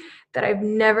clarity that I've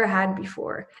never had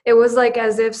before. It was like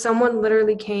as if someone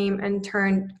literally came and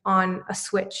turned on a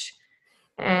switch,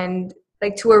 and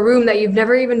like to a room that you've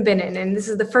never even been in, and this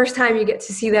is the first time you get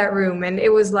to see that room. And it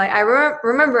was like, I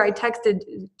remember I texted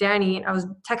Danny, and I was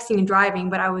texting and driving,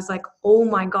 but I was like, oh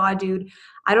my God, dude,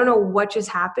 I don't know what just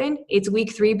happened. It's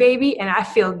week 3, baby, and I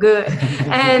feel good.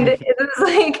 And it was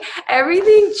like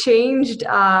everything changed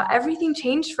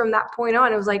from that point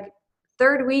on. It was like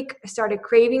third week, I started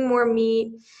craving more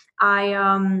meat.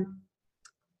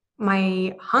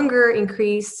 My hunger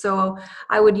increased, so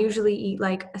I would usually eat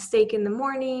like a steak in the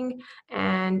morning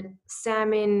and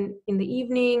salmon in the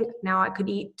evening. Now I could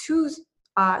eat 2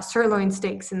 sirloin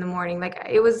steaks in the morning. Like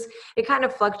it kind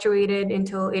of fluctuated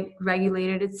until it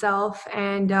regulated itself.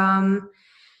 And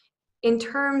in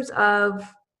terms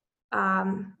of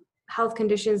health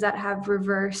conditions that have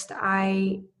reversed,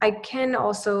 I can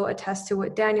also attest to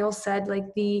what Daniel said. Like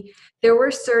there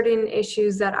were certain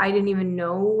issues that I didn't even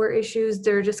know were issues.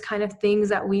 They're just kind of things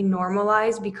that we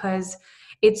normalize because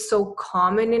it's so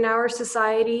common in our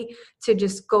society to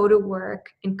just go to work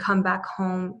and come back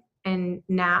home and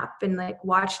nap and like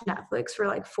watch Netflix for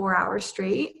like 4 hours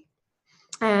straight,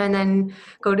 and then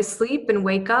go to sleep and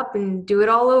wake up and do it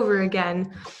all over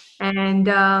again. And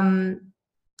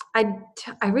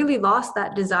I really lost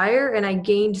that desire, and I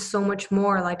gained so much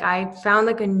more. Like I found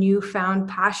like a newfound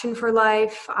passion for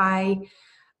life.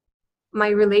 My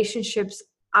relationships,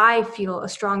 I feel a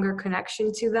stronger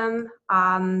connection to them.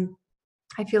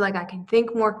 I feel like I can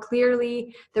think more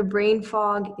clearly. The brain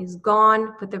fog is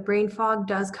gone, but the brain fog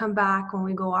does come back when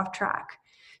we go off track.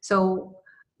 So,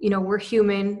 we're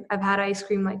human. I've had ice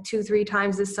cream like 2-3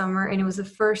 times this summer, and it was the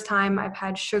first time I've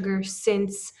had sugar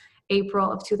since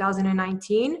April of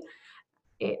 2019.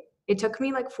 It took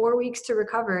me like 4 weeks to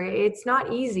recover. It's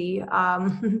not easy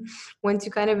once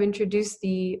you kind of introduce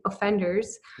the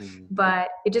offenders, but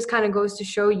it just kind of goes to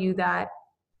show you that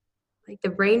like the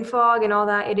brain fog and all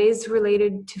that, it is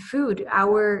related to food.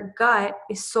 Our gut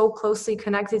is so closely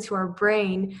connected to our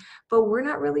brain, but we're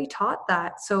not really taught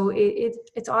that. So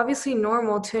it's obviously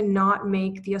normal to not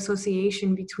make the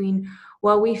association between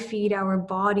what we feed our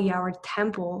body, our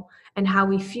temple, and how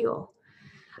we feel.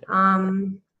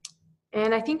 And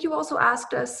I think you also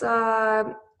asked us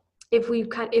if we've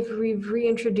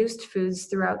reintroduced foods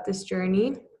throughout this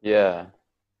journey.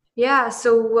 Yeah,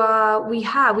 so we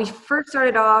first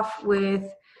started off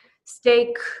with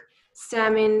steak,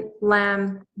 salmon,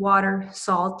 lamb, water,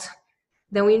 salt.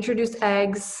 Then we introduced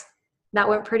eggs. That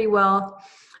went pretty well.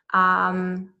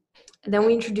 Then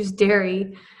we introduced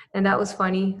dairy, and that was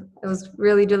funny. It was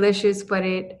really delicious, but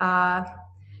it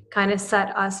kind of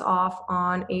set us off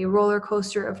on a roller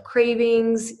coaster of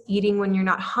cravings, eating when you're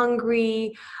not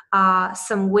hungry,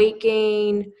 some weight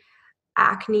gain,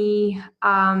 acne,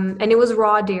 and it was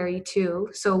raw dairy too.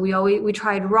 So we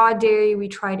tried raw dairy, we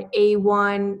tried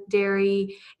A1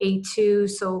 dairy, A2.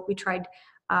 So we tried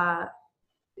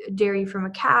dairy from a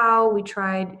cow, we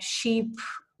tried sheep,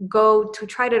 goat, we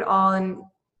tried it all. And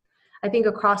I think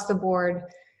across the board,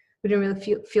 we didn't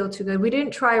really feel too good. We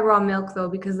didn't try raw milk though,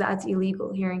 because that's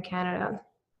illegal here in Canada.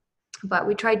 But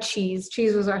we tried cheese.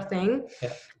 Cheese was our thing.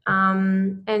 Yeah.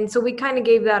 And so we kind of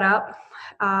gave that up.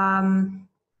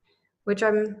 Which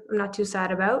I'm not too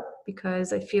sad about,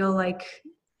 because I feel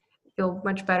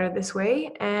much better this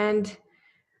way. And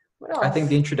What I else? think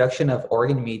the introduction of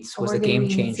organ meats was a Organ game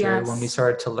meats, changer when we yes.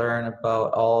 started to learn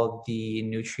about all the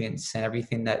nutrients and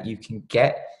everything that you can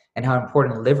get and how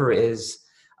important liver is.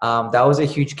 That was a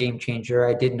huge game changer.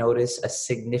 I did notice a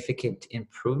significant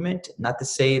improvement. Not to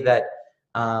say that,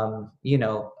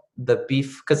 the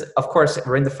beef, because of course,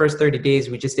 we're in the first 30 days,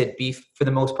 we just did beef. For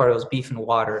the most part, it was beef and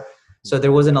water. So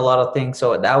there wasn't a lot of things.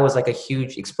 So that was like a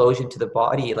huge explosion to the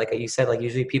body. Like you said, like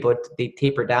usually people, they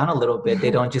taper down a little bit.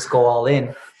 They don't just go all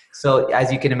in. So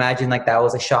as you can imagine, like that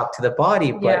was a shock to the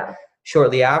body. But Yeah.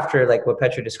 shortly after, like what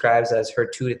Petra describes as her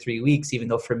 2 to 3 weeks, even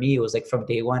though for me it was like from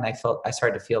day one, I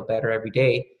started to feel better every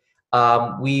day.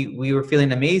 We were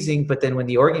feeling amazing, but then when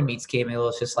the organ meats came, it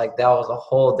was just like that was a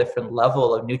whole different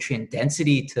level of nutrient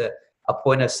density to a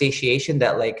point of satiation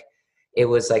that like it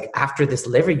was like after this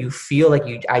liver, you feel like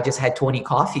I just had 20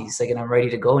 coffees, like, and I'm ready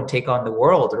to go and take on the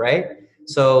world, right?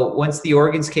 So once the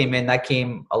organs came in, that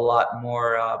came a lot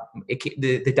more.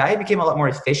 The diet became a lot more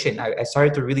efficient. I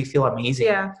started to really feel amazing.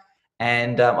 Yeah.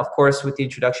 And of course, with the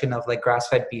introduction of like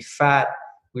grass-fed beef fat,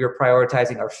 we were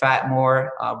prioritizing our fat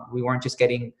more. We weren't just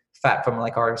getting fat from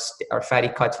like our fatty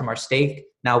cuts from our steak.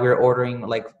 Now we're ordering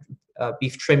like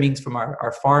beef trimmings from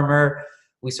our farmer.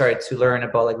 We started to learn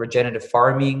about like regenerative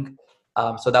farming.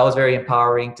 So that was very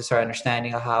empowering to start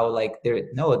understanding how like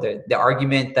the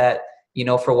argument that,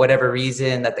 for whatever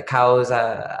reason that the cows,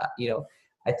 I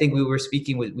think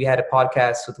we had a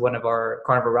podcast with one of our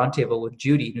Carnivore Roundtable with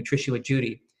Judy, Nutrition with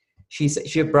Judy.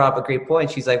 She brought up a great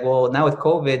point. She's like, well, now with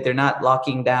COVID, they're not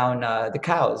locking down the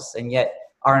cows, and yet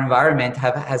our environment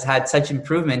has had such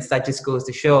improvements. That just goes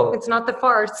to show It's not the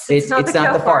farts. it's not the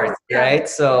farts, right? Yeah.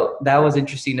 So that was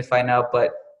interesting to find out.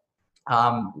 But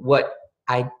what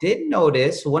I did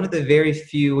notice, one of the very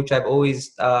few which I've always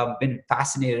been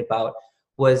fascinated about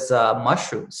was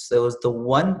mushrooms. There was the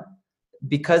one,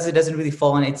 because it doesn't really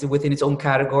fall in it's within its own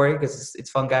category because it's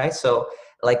fungi. So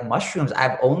like mushrooms,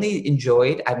 I've only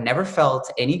enjoyed. I've never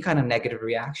felt any kind of negative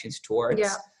reactions towards.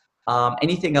 Yeah.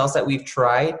 Anything else that we've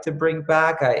tried to bring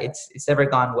back, it's never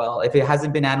gone well. If it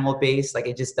hasn't been animal based, like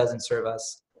it just doesn't serve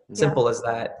us. Simple as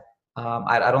that.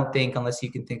 I don't think, unless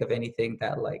you can think of anything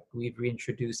that like we've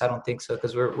reintroduced, I don't think so,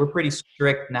 because we're pretty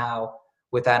strict now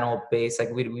with animal based. Like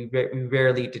we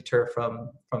rarely deter from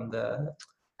the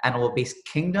animal based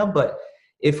kingdom, but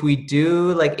if we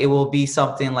do, like it will be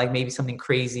something like maybe something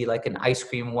crazy like an ice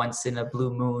cream once in a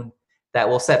blue moon that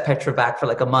will set Petra back for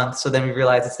like a month. So then we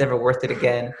realize it's never worth it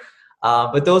again.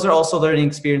 But those are also learning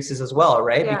experiences as well,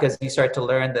 right? Yeah. Because you start to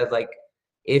learn that like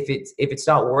if it's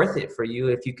not worth it for you,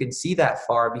 if you can see that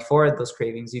far before those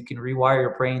cravings, you can rewire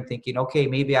your brain thinking, okay,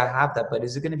 maybe I have that, but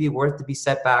is it going to be worth to be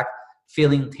set back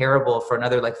feeling terrible for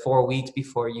another like 4 weeks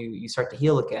before you start to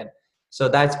heal again? So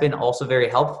that's been also very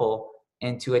helpful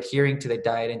into adhering to the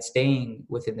diet and staying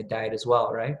within the diet as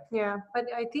well, right? Yeah, but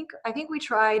I think we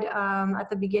tried at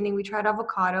the beginning. We tried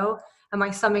avocado, and my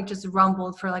stomach just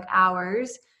rumbled for like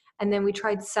hours. And then we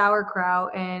tried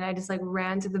sauerkraut, and I just like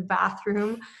ran to the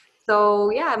bathroom.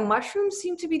 So yeah, mushrooms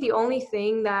seem to be the only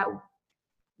thing that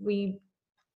we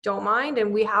don't mind,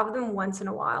 and we have them once in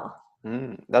a while.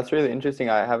 That's really interesting.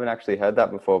 I haven't actually heard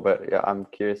that before, but yeah, I'm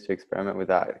curious to experiment with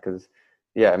that because,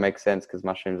 yeah, it makes sense because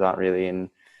mushrooms aren't really in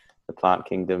the plant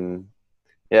kingdom.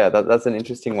 Yeah, that's an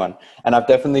interesting one. And I've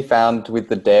definitely found with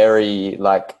the dairy,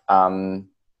 like I'm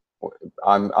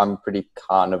pretty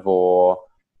carnivore.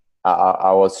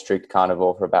 I was strict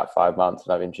carnivore for about 5 months,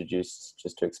 and I've introduced,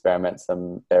 just to experiment,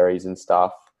 some berries and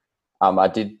stuff. I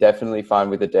did definitely find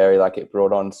with the dairy, like it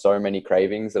brought on so many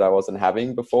cravings that I wasn't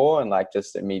having before. And like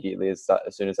just immediately as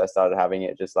soon as I started having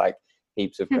it, just like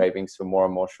heaps of cravings for more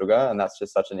and more sugar. And that's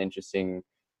just such an interesting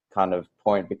kind of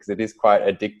point because it is quite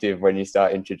addictive when you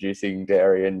start introducing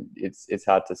dairy, and it's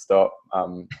hard to stop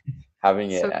having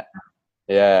it.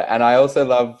 Yeah. And I also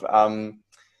love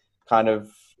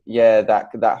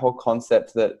that whole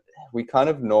concept that we kind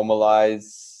of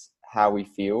normalize how we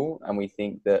feel, and we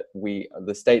think that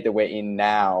the state that we're in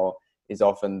now is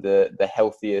often the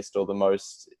healthiest or the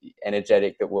most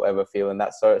energetic that we'll ever feel. And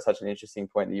that's such an interesting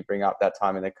point that you bring up, that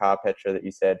time in the car, Petra, that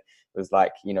you said was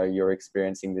like, you're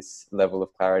experiencing this level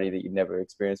of clarity that you've never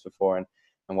experienced before. And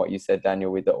what you said,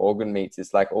 Daniel, with the organ meats,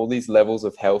 is like all these levels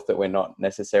of health that we're not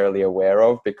necessarily aware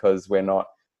of because we're not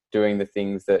doing the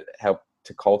things that help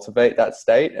to cultivate that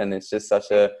state. And it's just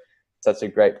such a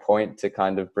great point to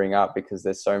kind of bring up, because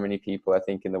there's so many people, I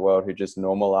think, in the world who just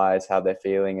normalize how they're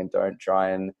feeling and don't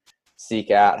try and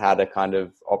seek out how to kind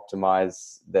of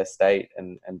optimize their state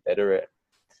and better it.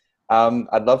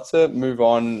 I'd love to move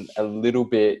on a little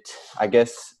bit, I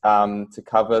guess, to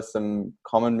cover some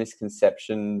common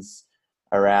misconceptions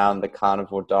around the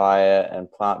carnivore diet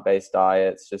and plant-based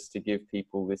diets, just to give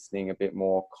people listening a bit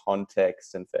more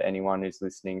context, and for anyone who's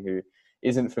listening who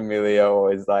isn't familiar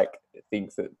or is like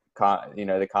thinks that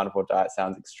the carnivore diet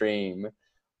sounds extreme.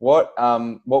 What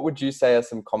would you say are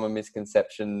some common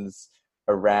misconceptions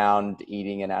around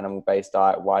eating an animal-based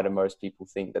diet? Why do most people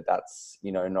think that that's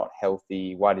not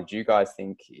healthy? Why did you guys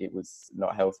think it was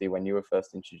not healthy when you were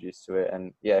first introduced to it?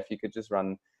 And yeah, if you could just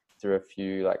run through a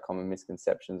few like common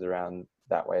misconceptions around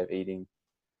that way of eating.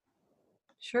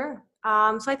 Sure.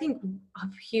 So I think a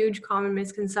huge common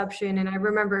misconception, and I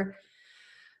remember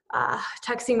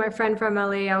texting my friend from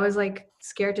LA. I was like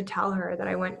scared to tell her that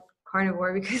I went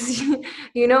carnivore because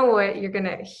you know what you're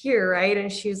gonna hear, right? And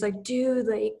she was like, dude,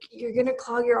 like you're gonna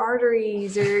clog your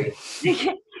arteries, or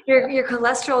your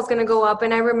cholesterol is gonna go up.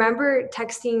 And I remember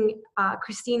texting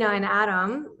Christina and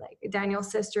Adam, like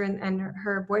Daniel's sister and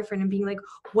her boyfriend, and being like,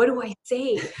 what do I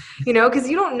say? Because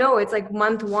you don't know. It's like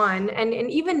month one. And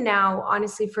even now,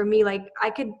 honestly, for me, like I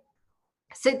could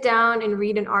sit down and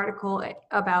read an article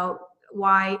about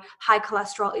why high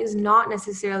cholesterol is not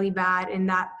necessarily bad, and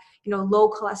that low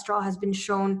cholesterol has been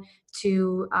shown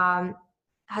to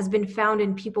has been found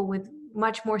in people with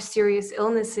much more serious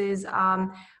illnesses,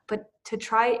 but to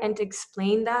try and to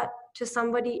explain that to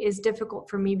somebody is difficult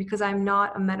for me because I'm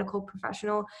not a medical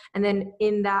professional, and then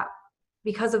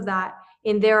because of that,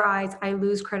 in their eyes, I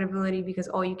lose credibility because,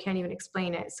 you can't even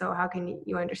explain it. So how can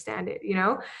you understand it,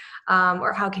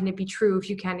 or how can it be true if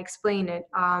you can't explain it?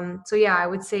 So yeah, I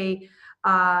would say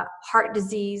heart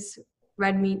disease.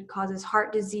 Red meat causes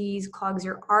heart disease, clogs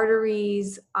your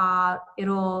arteries.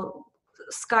 It'll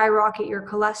skyrocket your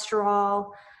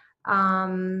cholesterol.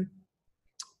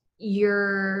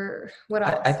 What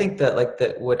else? I think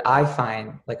that what I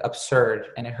find like absurd,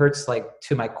 and it hurts like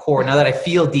to my core now that I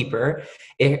feel deeper,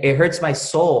 it hurts my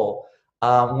soul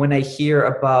when I hear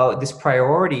about this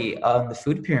priority on the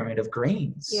food pyramid of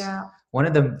grains. Yeah. One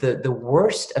of the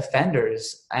worst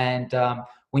offenders. And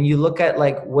when you look at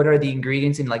like what are the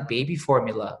ingredients in like baby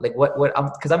formula, like what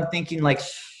because I'm thinking like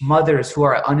mothers who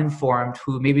are uninformed,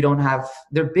 who maybe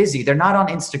they're busy, they're not on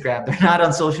Instagram, they're not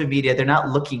on social media, they're not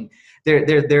looking.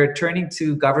 They're turning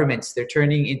to governments, they're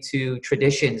turning into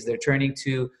traditions, they're turning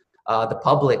to the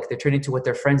public, they're turning to what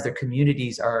their friends, their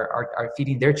communities are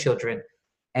feeding their children.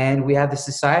 And we have the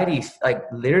society like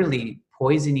literally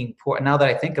poisoning now that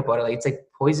I think about it, like it's like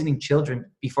poisoning children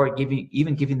before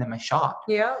even giving them a shot.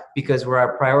 Yeah. Because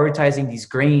we're prioritizing these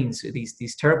grains,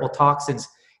 these terrible toxins.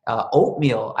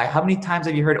 Oatmeal. How many times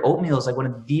have you heard oatmeal is like one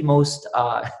of the most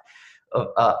of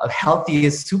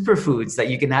healthiest superfoods that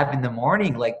you can have in the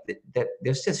morning? Like that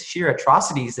there's just sheer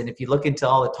atrocities. And if you look into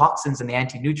all the toxins and the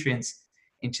anti-nutrients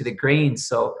into the grains,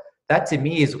 so that to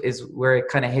me is where it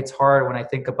kind of hits hard when I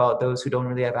think about those who don't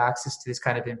really have access to this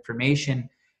kind of information.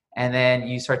 And then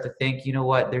you start to think, you know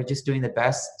what, they're just doing the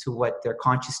best to what their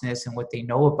consciousness and what they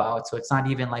know about. So it's not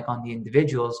even like on the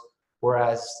individuals,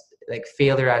 whereas like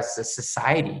failure as a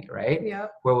society, right? Yeah.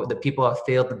 Where the people have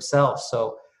failed themselves.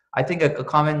 So I think a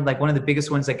common, like one of the biggest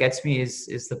ones that gets me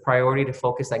is the priority to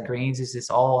focus that grains is this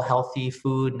all healthy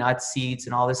food, nuts, seeds,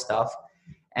 and all this stuff.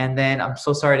 And then I'm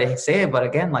so sorry to say it, but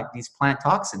again, like these plant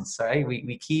toxins, right?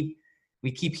 We keep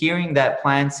hearing that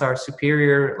plants are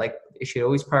superior, like you should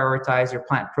always prioritize your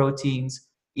plant proteins.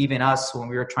 Even us, when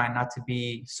we were trying not to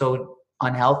be so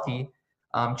unhealthy,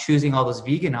 choosing all those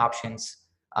vegan options,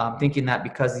 thinking that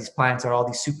because these plants are all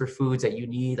these superfoods that you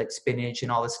need, like spinach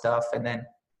and all this stuff, and then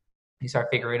you start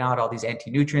figuring out all these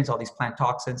anti-nutrients, all these plant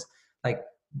toxins, like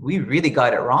we really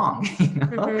got it wrong.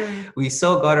 Mm-hmm. We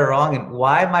so got it wrong. And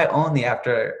why am I only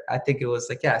after, I think it was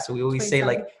like, yeah, so we always say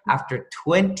like after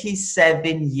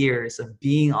 27 years of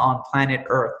being on planet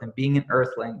Earth and being an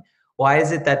earthling, why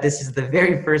is it that this is the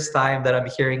very first time that I'm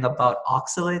hearing about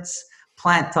oxalates,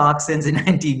 plant toxins, and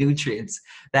anti-nutrients?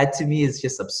 That to me is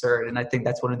just absurd. And I think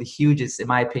that's one of the hugest, in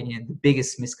my opinion, the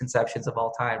biggest misconceptions of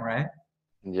all time, right?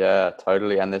 Yeah,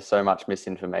 totally. And there's so much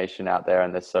misinformation out there,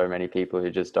 and there's so many people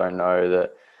who just don't know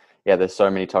that, yeah, there's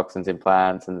so many toxins in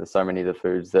plants, and there's so many of the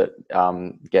foods that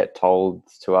get told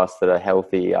to us that are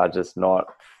healthy are just not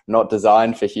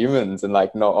designed for humans and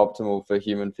like not optimal for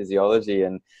human physiology.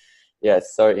 And yeah,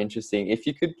 it's so interesting. If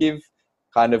you could give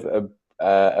kind of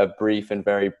a brief and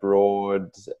very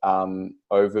broad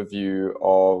overview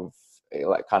of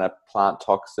like kind of plant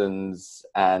toxins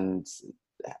and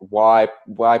why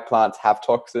plants have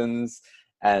toxins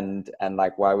and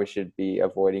like why we should be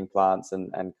avoiding plants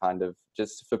and kind of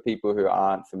just for people who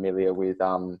aren't familiar with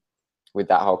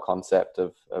that whole concept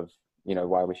of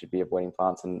why we should be avoiding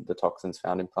plants and the toxins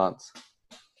found in plants.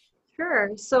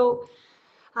 Sure. So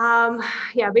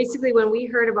Yeah, basically when we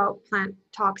heard about plant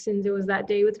toxins, it was that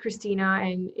day with Christina,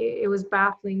 and it was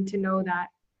baffling to know that,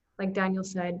 like Daniel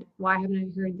said, why haven't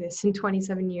I heard this in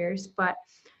 27 years? But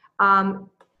um,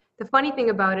 the funny thing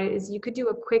about it is you could do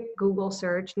a quick Google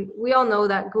search. And we all know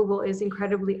that Google is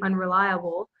incredibly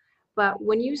unreliable, but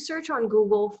when you search on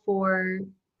Google for,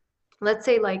 let's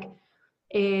say, like,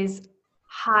 is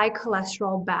high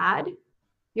cholesterol bad?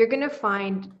 You're going to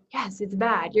find, yes, it's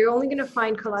bad. You're only going to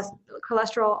find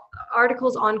cholesterol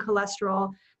articles on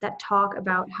cholesterol that talk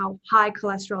about how high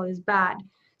cholesterol is bad.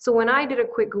 So when I did a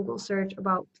quick Google search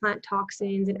about plant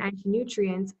toxins and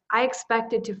anti-nutrients, I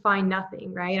expected to find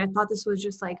nothing, right? I thought this was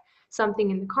just like something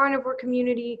in the carnivore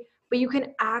community, but you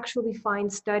can actually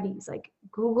find studies. Like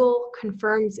Google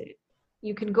confirms it.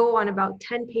 You can go on about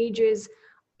 10 pages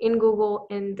in Google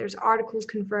and there's articles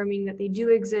confirming that they do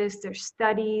exist. There's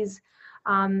studies.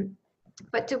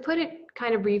 But to put it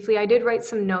kind of briefly, I did write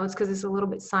some notes because it's a little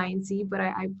bit sciencey, but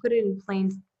I put it in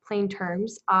plain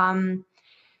terms.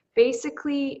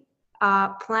 Basically,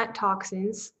 plant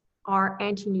toxins are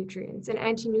anti-nutrients, and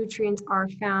anti-nutrients are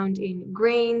found in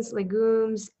grains,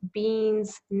 legumes,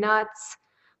 beans, nuts,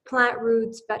 plant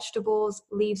roots, vegetables,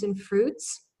 leaves, and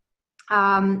fruits.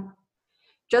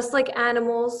 Just like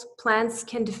animals, plants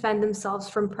can defend themselves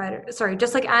from predators.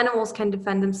 Just like animals can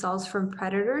defend themselves from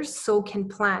predators, so can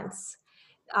plants.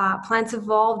 Plants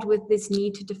evolved with this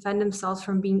need to defend themselves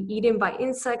from being eaten by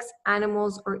insects,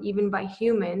 animals, or even by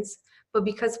humans. But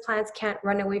because plants can't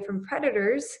run away from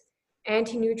predators,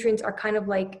 anti-nutrients are kind of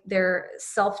like their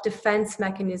self-defense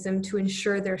mechanism to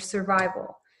ensure their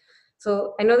survival.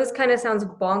 So I know this kind of sounds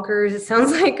bonkers. It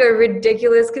sounds like a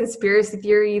ridiculous conspiracy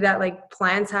theory that like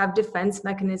plants have defense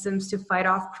mechanisms to fight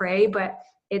off prey, but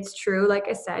it's true. Like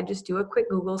I said, just do a quick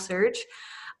Google search.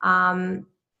 And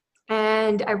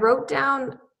I wrote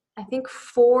down, I think,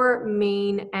 4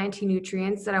 main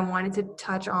anti-nutrients that I wanted to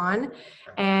touch on.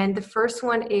 And the first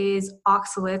one is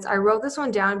oxalates. I wrote this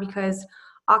one down because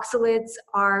oxalates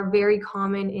are very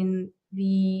common in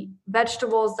the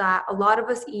vegetables that a lot of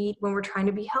us eat when we're trying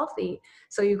to be healthy.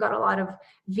 So you've got a lot of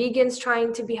vegans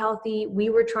trying to be healthy. We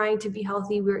were trying to be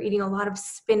healthy. We were eating a lot of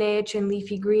spinach and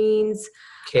leafy greens,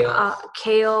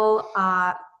 kale.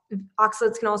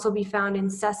 Oxalates can also be found in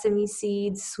sesame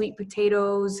seeds, sweet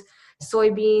potatoes,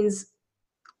 soybeans.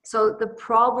 So the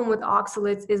problem with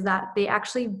oxalates is that they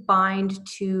actually bind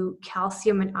to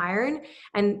calcium and iron,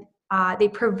 and they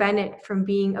prevent it from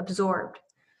being absorbed.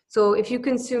 So if you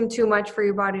consume too much for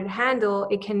your body to handle,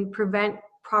 it can prevent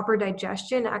proper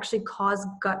digestion, actually cause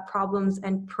gut problems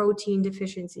and protein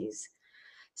deficiencies.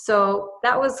 So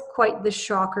that was quite the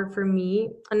shocker for me.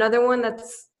 Another one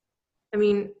that's,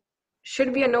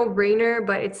 should be a no-brainer,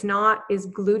 but it's not, is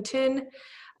gluten.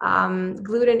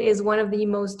 Gluten is one of the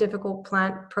most difficult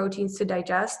plant proteins to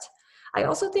digest. I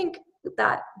also think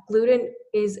that gluten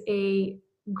is a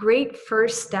great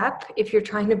first step if you're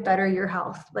trying to better your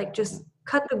health. Like, just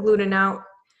cut the gluten out.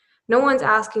 No one's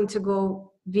asking to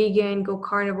go vegan, go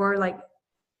carnivore. Like,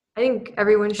 I think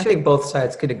everyone should. I think both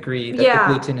sides could agree that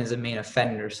the gluten is a main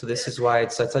offender. So this is why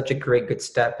it's such a good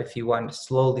step if you want to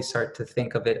slowly start to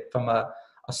think of it from a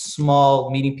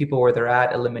small, meeting people where they're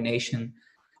at, elimination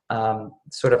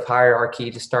sort of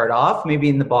hierarchy to start off. Maybe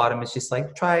in the bottom, it's just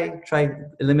like try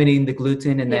eliminating the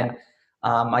gluten, and then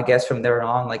I guess from there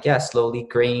on, like, slowly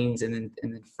grains and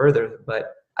then further.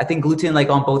 But I think gluten, like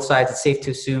on both sides, it's safe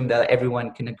to assume that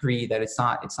everyone can agree that it's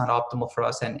not optimal for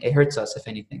us, and it hurts us if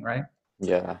anything, right?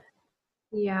 Yeah.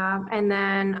 And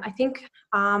then I think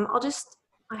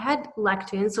I had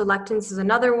lectins. So lectins is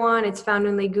another one. It's found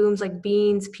in legumes like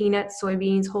beans, peanuts,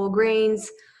 soybeans, whole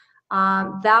grains.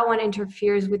 That one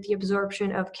interferes with the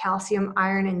absorption of calcium,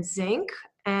 iron, and zinc.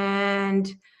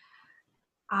 And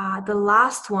the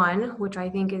last one, which I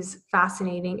think is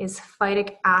fascinating, is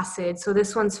phytic acid. So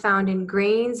this one's found in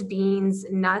grains, beans,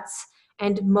 nuts,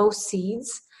 and most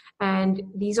seeds. And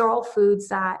these are all foods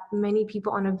that many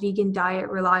people on a vegan diet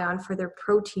rely on for their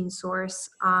protein source.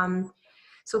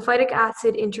 So phytic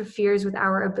acid interferes with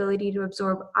our ability to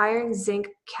absorb iron, zinc,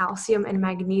 calcium, and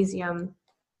magnesium.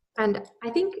 And I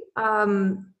think, I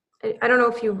don't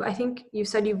know I think you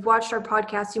said you've watched our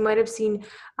podcast. You might have seen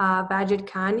Bajid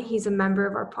Khan. He's a member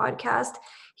of our podcast.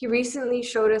 He recently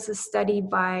showed us a study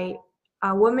by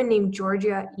a woman named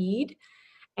Georgia Eid.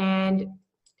 And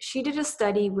she did a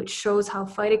study which shows how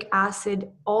phytic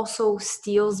acid also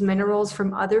steals minerals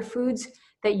from other foods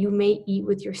that you may eat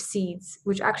with your seeds,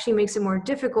 which actually makes it more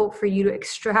difficult for you to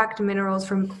extract minerals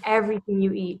from everything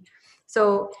you eat.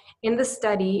 So in the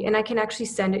study, and I can actually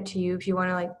send it to you if you want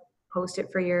to like post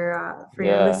it for your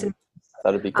listeners.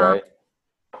 That'd be great.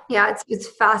 Yeah, it's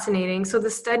fascinating. So the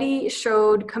study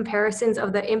showed comparisons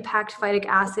of the impact phytic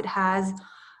acid has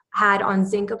had on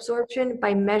zinc absorption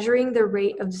by measuring the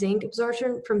rate of zinc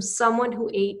absorption from someone who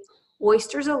ate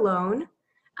oysters alone,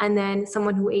 and then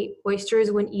someone who ate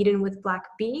oysters when eaten with black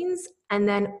beans, and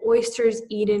then oysters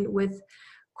eaten with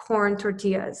corn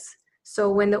tortillas. So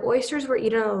when the oysters were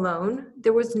eaten alone,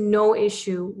 there was no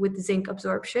issue with zinc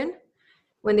absorption.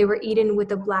 When they were eaten with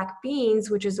the black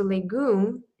beans, which is a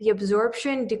legume, the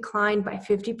absorption declined by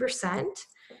 50%.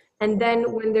 And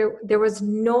then when there was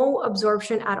no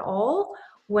absorption at all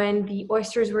when the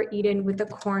oysters were eaten with the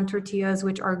corn tortillas,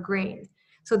 which are grain.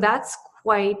 So that's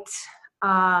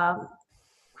uh,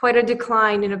 quite a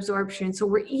decline in absorption. So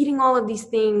we're eating all of these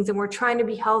things and we're trying to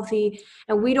be healthy,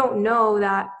 and we don't know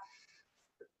that,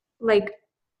 like,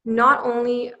 not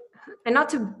only, and not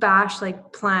to bash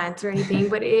like plants or anything,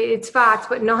 but it's facts,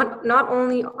 but not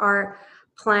only are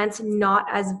plants not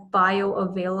as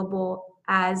bioavailable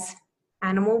as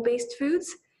animal-based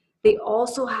foods, they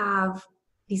also have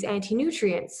these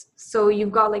anti-nutrients. So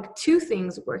you've got like two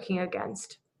things working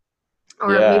against,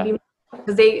 or Yeah. maybe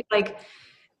because they like,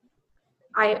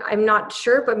 I'm not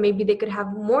sure, but maybe they could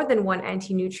have more than one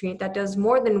anti-nutrient that does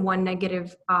more than one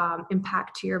negative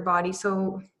impact to your body.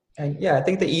 So And yeah, I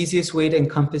think the easiest way to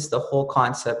encompass the whole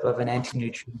concept of an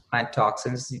anti-nutrient plant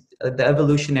toxins, the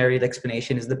evolutionary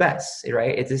explanation is the best,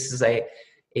 right? This is a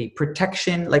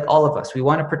protection, like all of us. We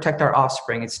want to protect our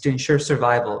offspring. It's to ensure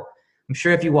survival. I'm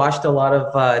sure if you watched a lot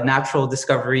of natural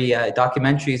discovery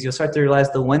documentaries, you'll start to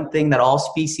realize the one thing that all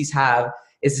species have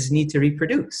is this need to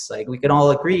reproduce. Like we can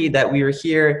all agree that we were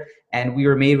here and we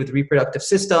were made with reproductive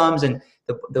systems, and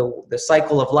the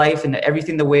cycle of life and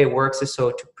everything, the way it works is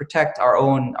so to protect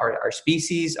our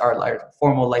species, our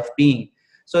formal life being.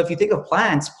 So if you think of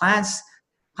plants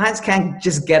can't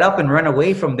just get up and run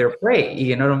away from their prey.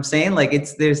 You know what I'm saying? Like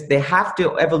they have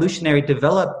to evolutionary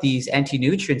develop these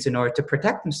anti-nutrients in order to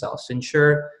protect themselves, to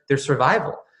ensure their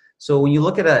survival. So when you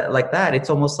look at it like that, it's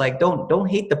almost like don't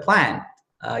hate the plant.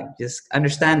 Just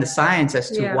understand the science as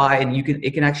to why, and you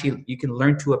can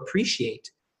learn to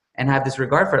appreciate and have this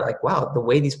regard for it. Like, wow, the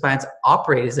way these plants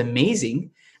operate is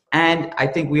amazing. And I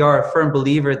think we are a firm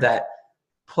believer that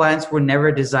plants were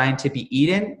never designed to be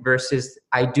eaten, versus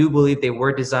I do believe they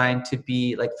were designed to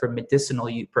be like for medicinal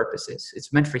purposes.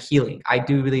 It's meant for healing. I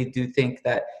really do think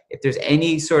that if there's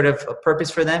any sort of a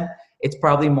purpose for them, it's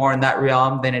probably more in that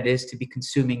realm than it is to be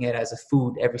consuming it as a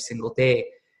food every single day.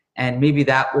 And maybe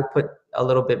that will put a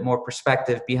little bit more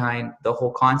perspective behind the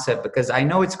whole concept, because I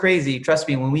know it's crazy. Trust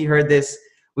me, when we heard this,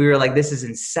 we were like, this is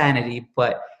insanity.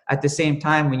 But at the same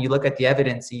time, when you look at the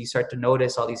evidence and you start to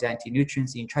notice all these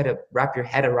anti-nutrients and you try to wrap your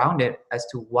head around it as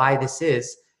to why this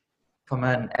is, from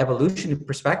an evolution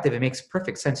perspective, it makes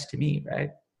perfect sense to me,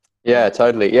 right? Yeah,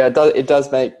 totally. Yeah, it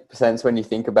does make sense when you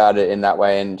think about it in that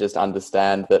way, and just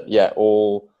understand that, yeah,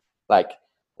 all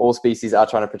species are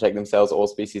trying to protect themselves. All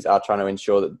species are trying to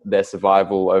ensure that their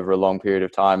survival over a long period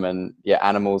of time. And yeah,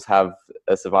 animals have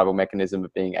a survival mechanism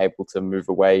of being able to move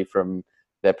away from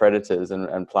their predators,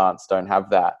 and plants don't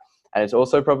have that. And it's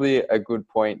also probably a good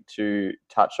point to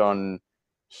touch on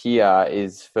here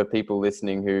is for people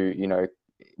listening who,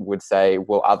 would say,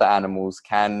 well, other animals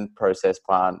can process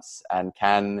plants and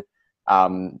can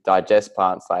digest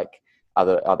plants, like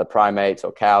other primates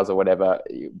or cows or whatever.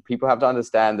 People have to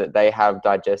understand that they have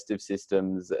digestive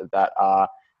systems that are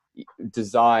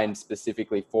designed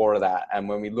specifically for that. And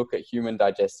when we look at human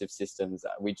digestive systems,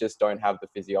 we just don't have the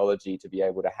physiology to be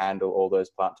able to handle all those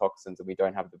plant toxins, and we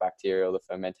don't have the bacterial, the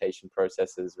fermentation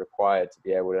processes required to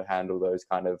be able to handle those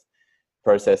kind of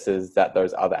processes that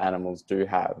those other animals do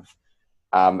have.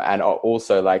 And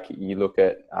also, like, you look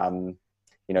at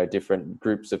different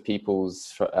groups of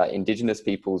peoples, indigenous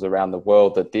peoples around the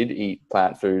world that did eat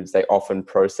plant foods, they often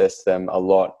processed them a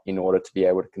lot in order to be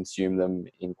able to consume them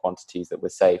in quantities that were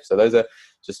safe. So those are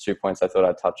just 2 points I thought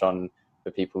I'd touch on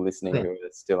for people listening who are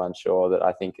still unsure, that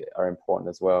I think are important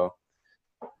as well.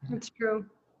 That's true.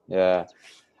 Yeah.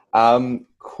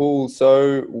 Cool.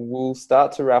 So we'll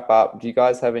start to wrap up. Do you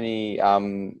guys have any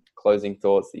closing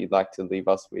thoughts that you'd like to leave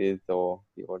us with, or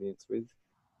the audience with?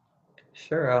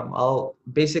 Sure. I'll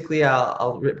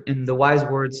in the wise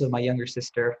words of my younger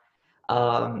sister,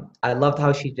 I loved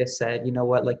how she just said, you know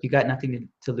what, like, you got nothing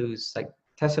to lose. Like,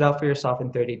 test it out for yourself in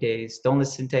 30 days. Don't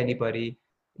listen to anybody.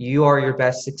 You are your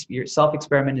best. Your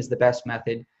self-experiment is the best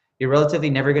method. You're relatively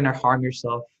never going to harm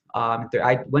yourself.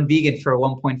 I went vegan for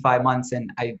 1.5 months, and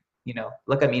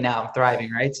look at me now, I'm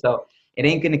thriving, right? So it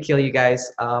ain't going to kill you guys.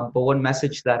 But one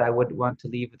message that I would want to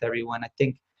leave with everyone, I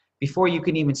think, before you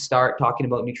can even start talking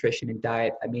about nutrition and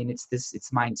diet, I mean, it's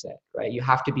mindset, right? You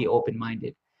have to be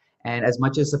open-minded. And as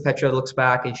much as Petra looks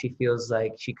back and she feels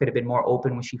like she could have been more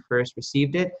open when she first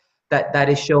received it, that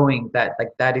is showing that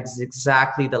like that is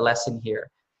exactly the lesson here.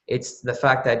 It's the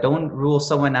fact that don't rule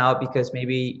someone out because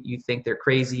maybe you think they're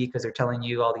crazy because they're telling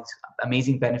you all these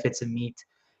amazing benefits of meat.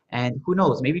 And who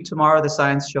knows, maybe tomorrow the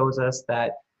science shows us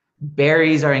that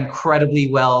berries are incredibly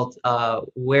well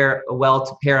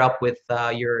to pair up with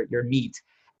your meat,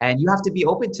 and you have to be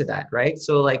open to that, right?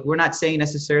 So like we're not saying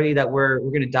necessarily that we're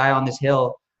going to die on this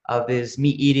hill of this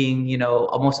meat eating,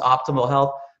 almost optimal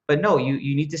health. But no,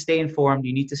 you need to stay informed,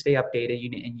 you need to stay updated,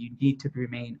 and you need to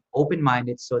remain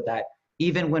open-minded so that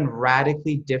even when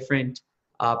radically different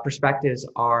perspectives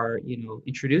are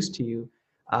introduced to you,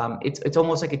 it's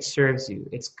almost like it serves you.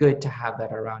 It's good to have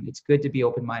that around. It's good to be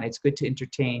open-minded. It's good to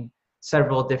entertain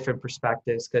several different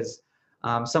perspectives because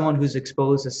someone who's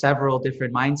exposed to several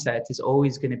different mindsets is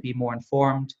always going to be more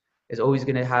informed, is always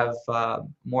going to have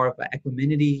more of an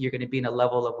equanimity. You're going to be in a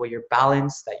level of where you're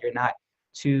balanced, that you're not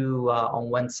too on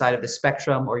one side of the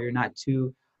spectrum, or you're not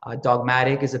too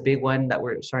dogmatic is a big one that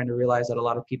we're starting to realize that a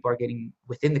lot of people are getting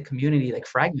within the community like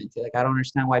fragmented. Like I don't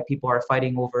understand why people are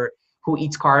fighting over who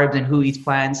eats carbs and who eats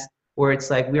plants, where it's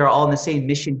like we are all in the same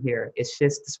mission here. It's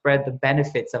just to spread the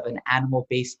benefits of an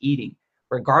animal-based eating.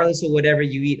 Regardless of whatever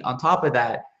you eat on top of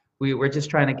that, we're just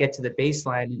trying to get to the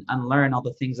baseline and unlearn all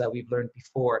the things that we've learned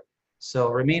before. So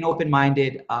remain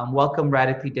open-minded, welcome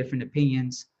radically different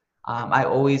opinions. I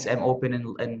always am open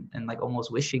and like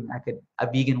almost wishing a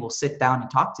vegan will sit down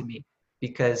and talk to me,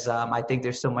 because I think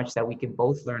there's so much that we can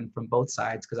both learn from both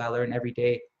sides, because I learn every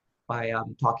day by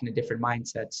talking to different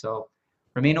mindsets. So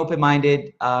remain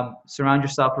open-minded, surround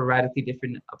yourself with radically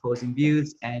different opposing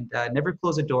views, and never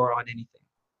close a door on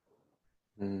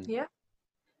anything. Yeah.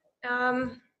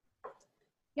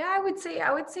 Yeah, I would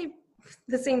say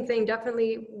the same thing.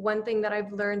 Definitely one thing that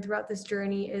I've learned throughout this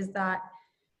journey is that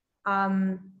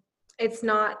it's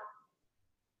not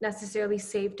necessarily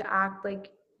safe to act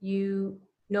like you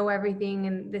know everything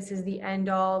and this is the end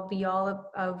all be all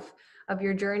of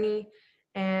your journey.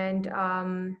 And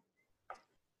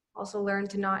also learn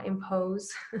to not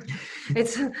impose.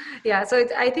 It's yeah. So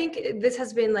I think this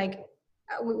has been like,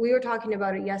 we were talking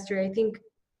about it yesterday. I think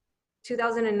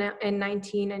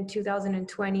 2019 and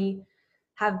 2020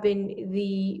 have been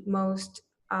the most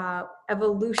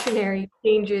evolutionary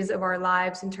changes of our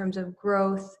lives in terms of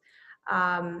growth,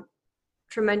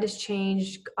 tremendous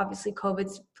change. Obviously,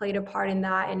 COVID's played a part in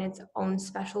that in its own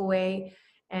special way.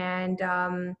 And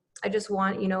I just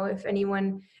want, if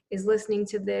anyone is listening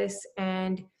to this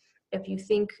and if you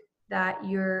think that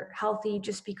you're healthy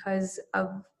just because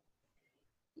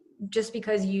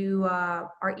you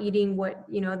are eating what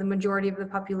the majority of the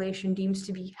population deems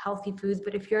to be healthy foods,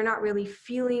 but if you're not really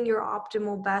feeling your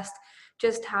optimal best,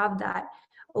 just have that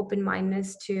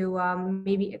open-mindedness to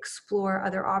maybe explore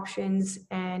other options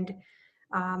and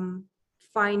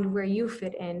find where you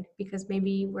fit in, because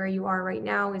maybe where you are right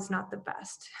now is not the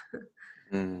best.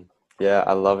 Yeah,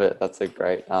 I love it. That's a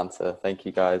great answer. Thank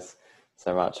you guys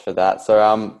so much for that.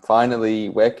 So finally,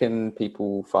 where can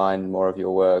people find more of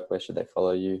your work? Where should they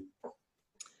follow you?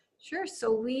 Sure.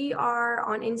 So we are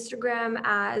on Instagram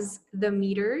as The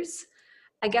Meters.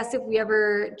 I guess if we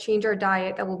ever change our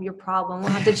diet, that will be a problem. We'll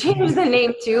have to change the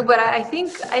name too. But I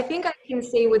think I can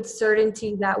say with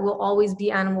certainty that we'll always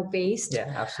be animal based.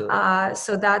 Yeah, absolutely.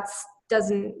 So that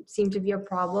doesn't seem to be a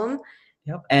problem.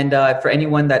 Yep. And for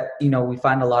anyone that, we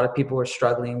find a lot of people are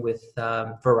struggling with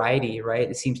variety, right?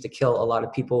 It seems to kill a lot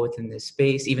of people within this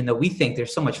space, even though we think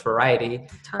there's so much variety.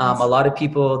 A lot of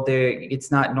people,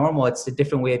 it's not normal. It's a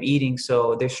different way of eating.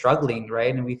 So they're struggling,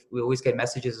 right? And we always get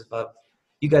messages of,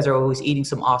 you guys are always eating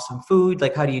some awesome food.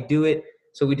 Like, how do you do it?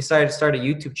 So we decided to start a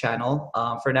YouTube channel.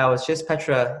 For now, it's just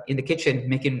Petra in the kitchen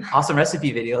making awesome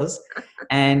recipe videos.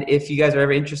 And if you guys are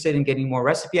ever interested in getting more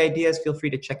recipe ideas, feel free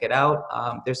to check it out.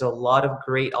 There's a lot of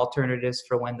great alternatives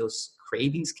for when those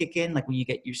cravings kick in, like when you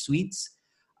get your sweets.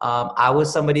 I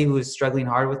was somebody who was struggling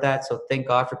hard with that. So thank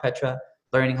God for Petra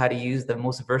learning how to use the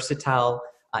most versatile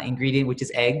ingredient, which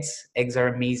is eggs. Eggs are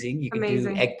amazing. You can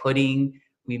do egg pudding.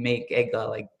 We make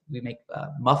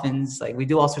muffins. Like, we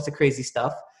do all sorts of crazy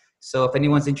stuff. So if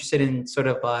anyone's interested in sort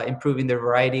of improving their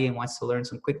variety and wants to learn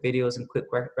some quick videos and quick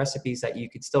recipes that you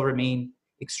could still remain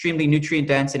extremely nutrient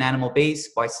dense and animal based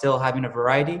while still having a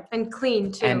variety and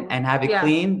clean too, and have it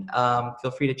clean, feel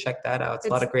free to check that out. It's a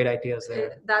lot of great ideas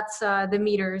there. That's The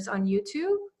Meters on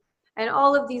YouTube, and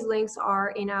all of these links are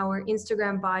in our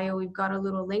Instagram bio. We've got a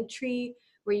little link tree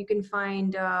where you can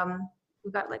find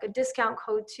we've got like a discount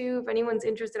code too, if anyone's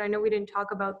interested. I know we didn't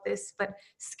talk about this, but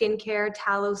skincare,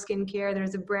 tallow skincare,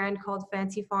 there's a brand called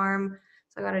Fancy Farm.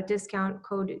 So I got a discount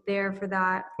code there for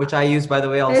that. Which I use, by the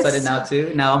way, all of a sudden now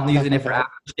too. Now I'm using it for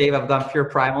aftershave. I've gone pure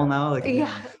primal now, like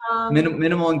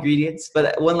minimal ingredients.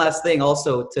 But one last thing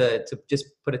also to just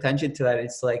put attention to that,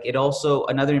 it's like it also,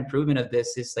 another improvement of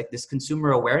this is like this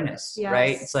consumer awareness,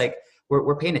 right? It's like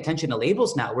we're paying attention to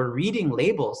labels now. We're reading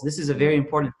labels. This is a very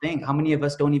important thing. How many of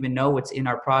us don't even know what's in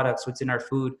our products, what's in our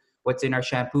food, what's in our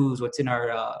shampoos, what's in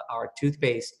our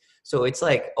toothpaste? So it's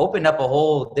like opened up a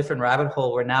whole different rabbit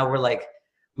hole where now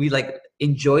we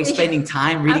enjoy spending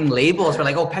time reading labels. We're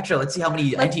like, oh, Petra, let's see how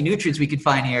many anti-nutrients we could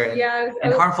find here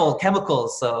and harmful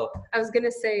chemicals. So I was going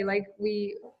to say, like,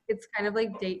 it's kind of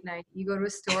like date night. You go to a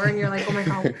store and you're like, oh my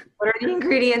God, what are the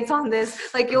ingredients on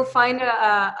this? Like you'll find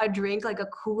a drink, like a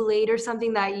Kool-Aid or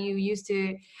something that you used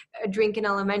to drink in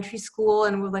elementary school.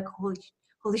 And we're like,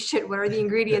 holy shit, what are the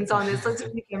ingredients on this? Let's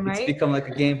read them, right? It's become like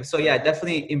a game. So yeah,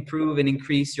 definitely improve and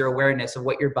increase your awareness of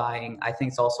what you're buying. I think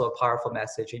it's also a powerful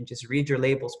message. And just read your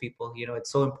labels, people. You know,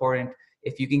 it's so important.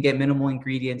 If you can get minimal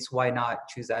ingredients, why not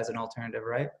choose that as an alternative,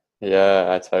 right? Yeah,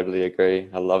 I totally agree.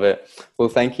 I love it. Well,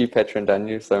 thank you, Petra and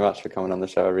Daniel, so much for coming on the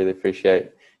show. I really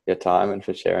appreciate your time and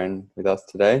for sharing with us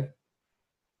today.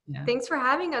 Yeah. Thanks for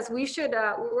having us. We should,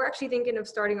 we're actually thinking of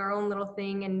starting our own little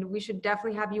thing, and we should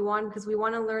definitely have you on because we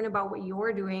want to learn about what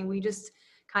you're doing. We just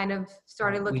kind of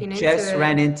started looking into it. We just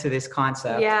ran into this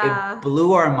concept. Yeah. It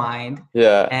blew our mind.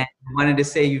 Yeah. And I wanted to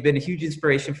say you've been a huge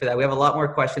inspiration for that. We have a lot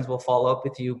more questions. We'll follow up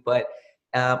with you. But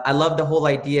I love the whole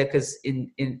idea because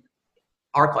in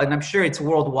our, and I'm sure it's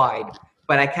worldwide,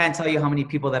 but I can't tell you how many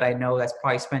people that I know that's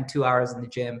probably spent 2 hours in the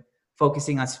gym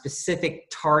focusing on specific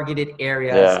targeted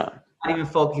areas, not even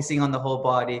focusing on the whole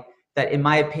body, that in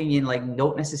my opinion, like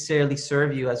don't necessarily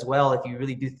serve you as well if you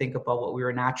really do think about what we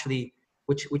were naturally,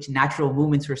 which natural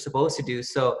movements we're supposed to do.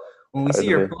 So when we see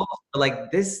your post, we're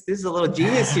like, this is a little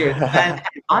genius here, man,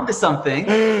 onto something,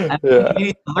 and you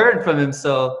need to learn from him.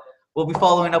 So we'll be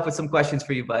following up with some questions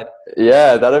for you, bud.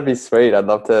 Yeah, that'd be sweet. I'd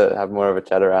love to have more of a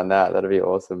chat around that. That'd be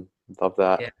awesome. Love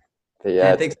that. Yeah. But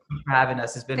yeah, thanks for having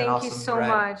us. It's been an awesome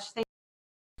ride. Thank you so much.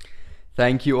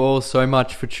 Thank you all so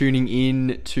much for tuning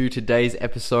in to today's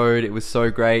episode. It was so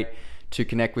great to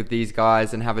connect with these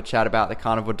guys and have a chat about the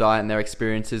carnivore diet and their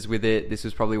experiences with it. This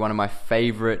was probably one of my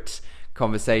favorite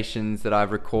conversations that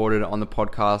I've recorded on the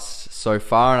podcast so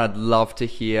far, and I'd love to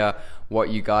hear what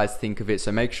you guys think of it.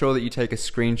 So make sure that you take a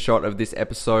screenshot of this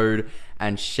episode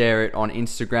and share it on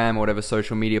Instagram or whatever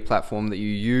social media platform that you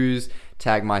use.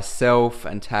 Tag myself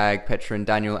and tag Petra and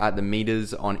Daniel at The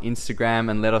Meters on Instagram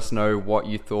and let us know what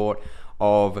you thought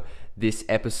of this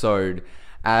episode.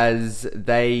 As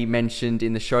they mentioned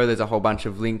in the show, there's a whole bunch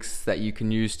of links that you can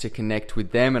use to connect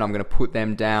with them, and I'm going to put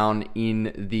them down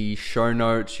in the show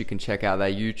notes. You can check out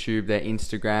their YouTube, their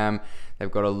Instagram.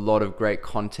 They've got a lot of great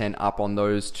content up on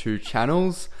those two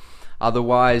channels.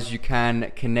 Otherwise, you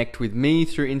can connect with me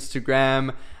through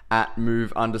Instagram at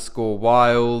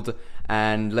move_wild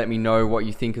and let me know what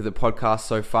you think of the podcast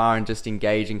so far and just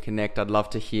engage and connect. I'd love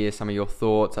to hear some of your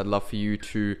thoughts. I'd love for you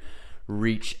to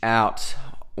reach out.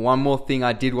 One more thing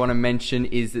I did want to mention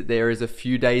is that there is a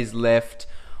few days left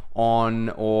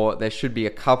or there should be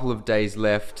a couple of days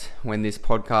left when this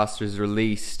podcast is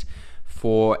released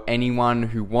for anyone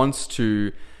who wants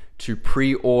to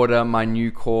pre-order my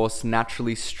new course,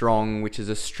 Naturally Strong, which is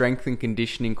a strength and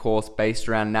conditioning course based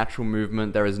around natural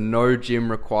movement. There is no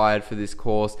gym required for this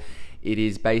course. It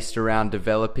is based around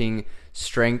developing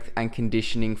strength and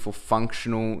conditioning for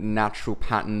functional natural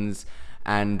patterns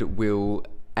and will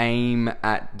aim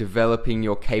at developing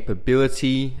your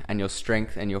capability and your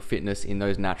strength and your fitness in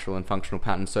those natural and functional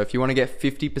patterns. So if you want to get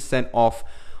 50% off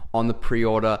on the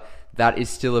pre-order, that is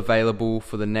still available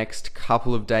for the next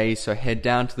couple of days. So head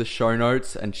down to the show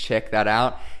notes and check that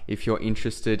out if you're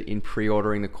interested in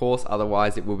pre-ordering the course.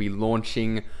 Otherwise, it will be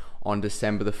launching on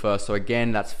December the 1st. So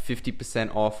again, that's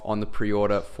 50% off on the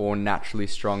pre-order for Naturally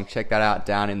Strong. Check that out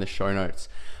down in the show notes.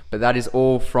 But that is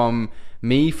all from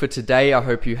me for today. I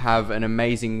hope you have an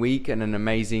amazing week and an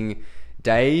amazing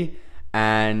day.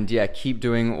 And yeah, keep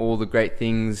doing all the great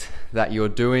things that you're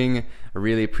doing. I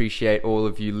really appreciate all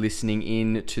of you listening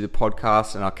in to the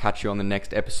podcast, and I'll catch you on the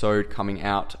next episode coming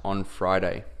out on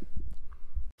Friday.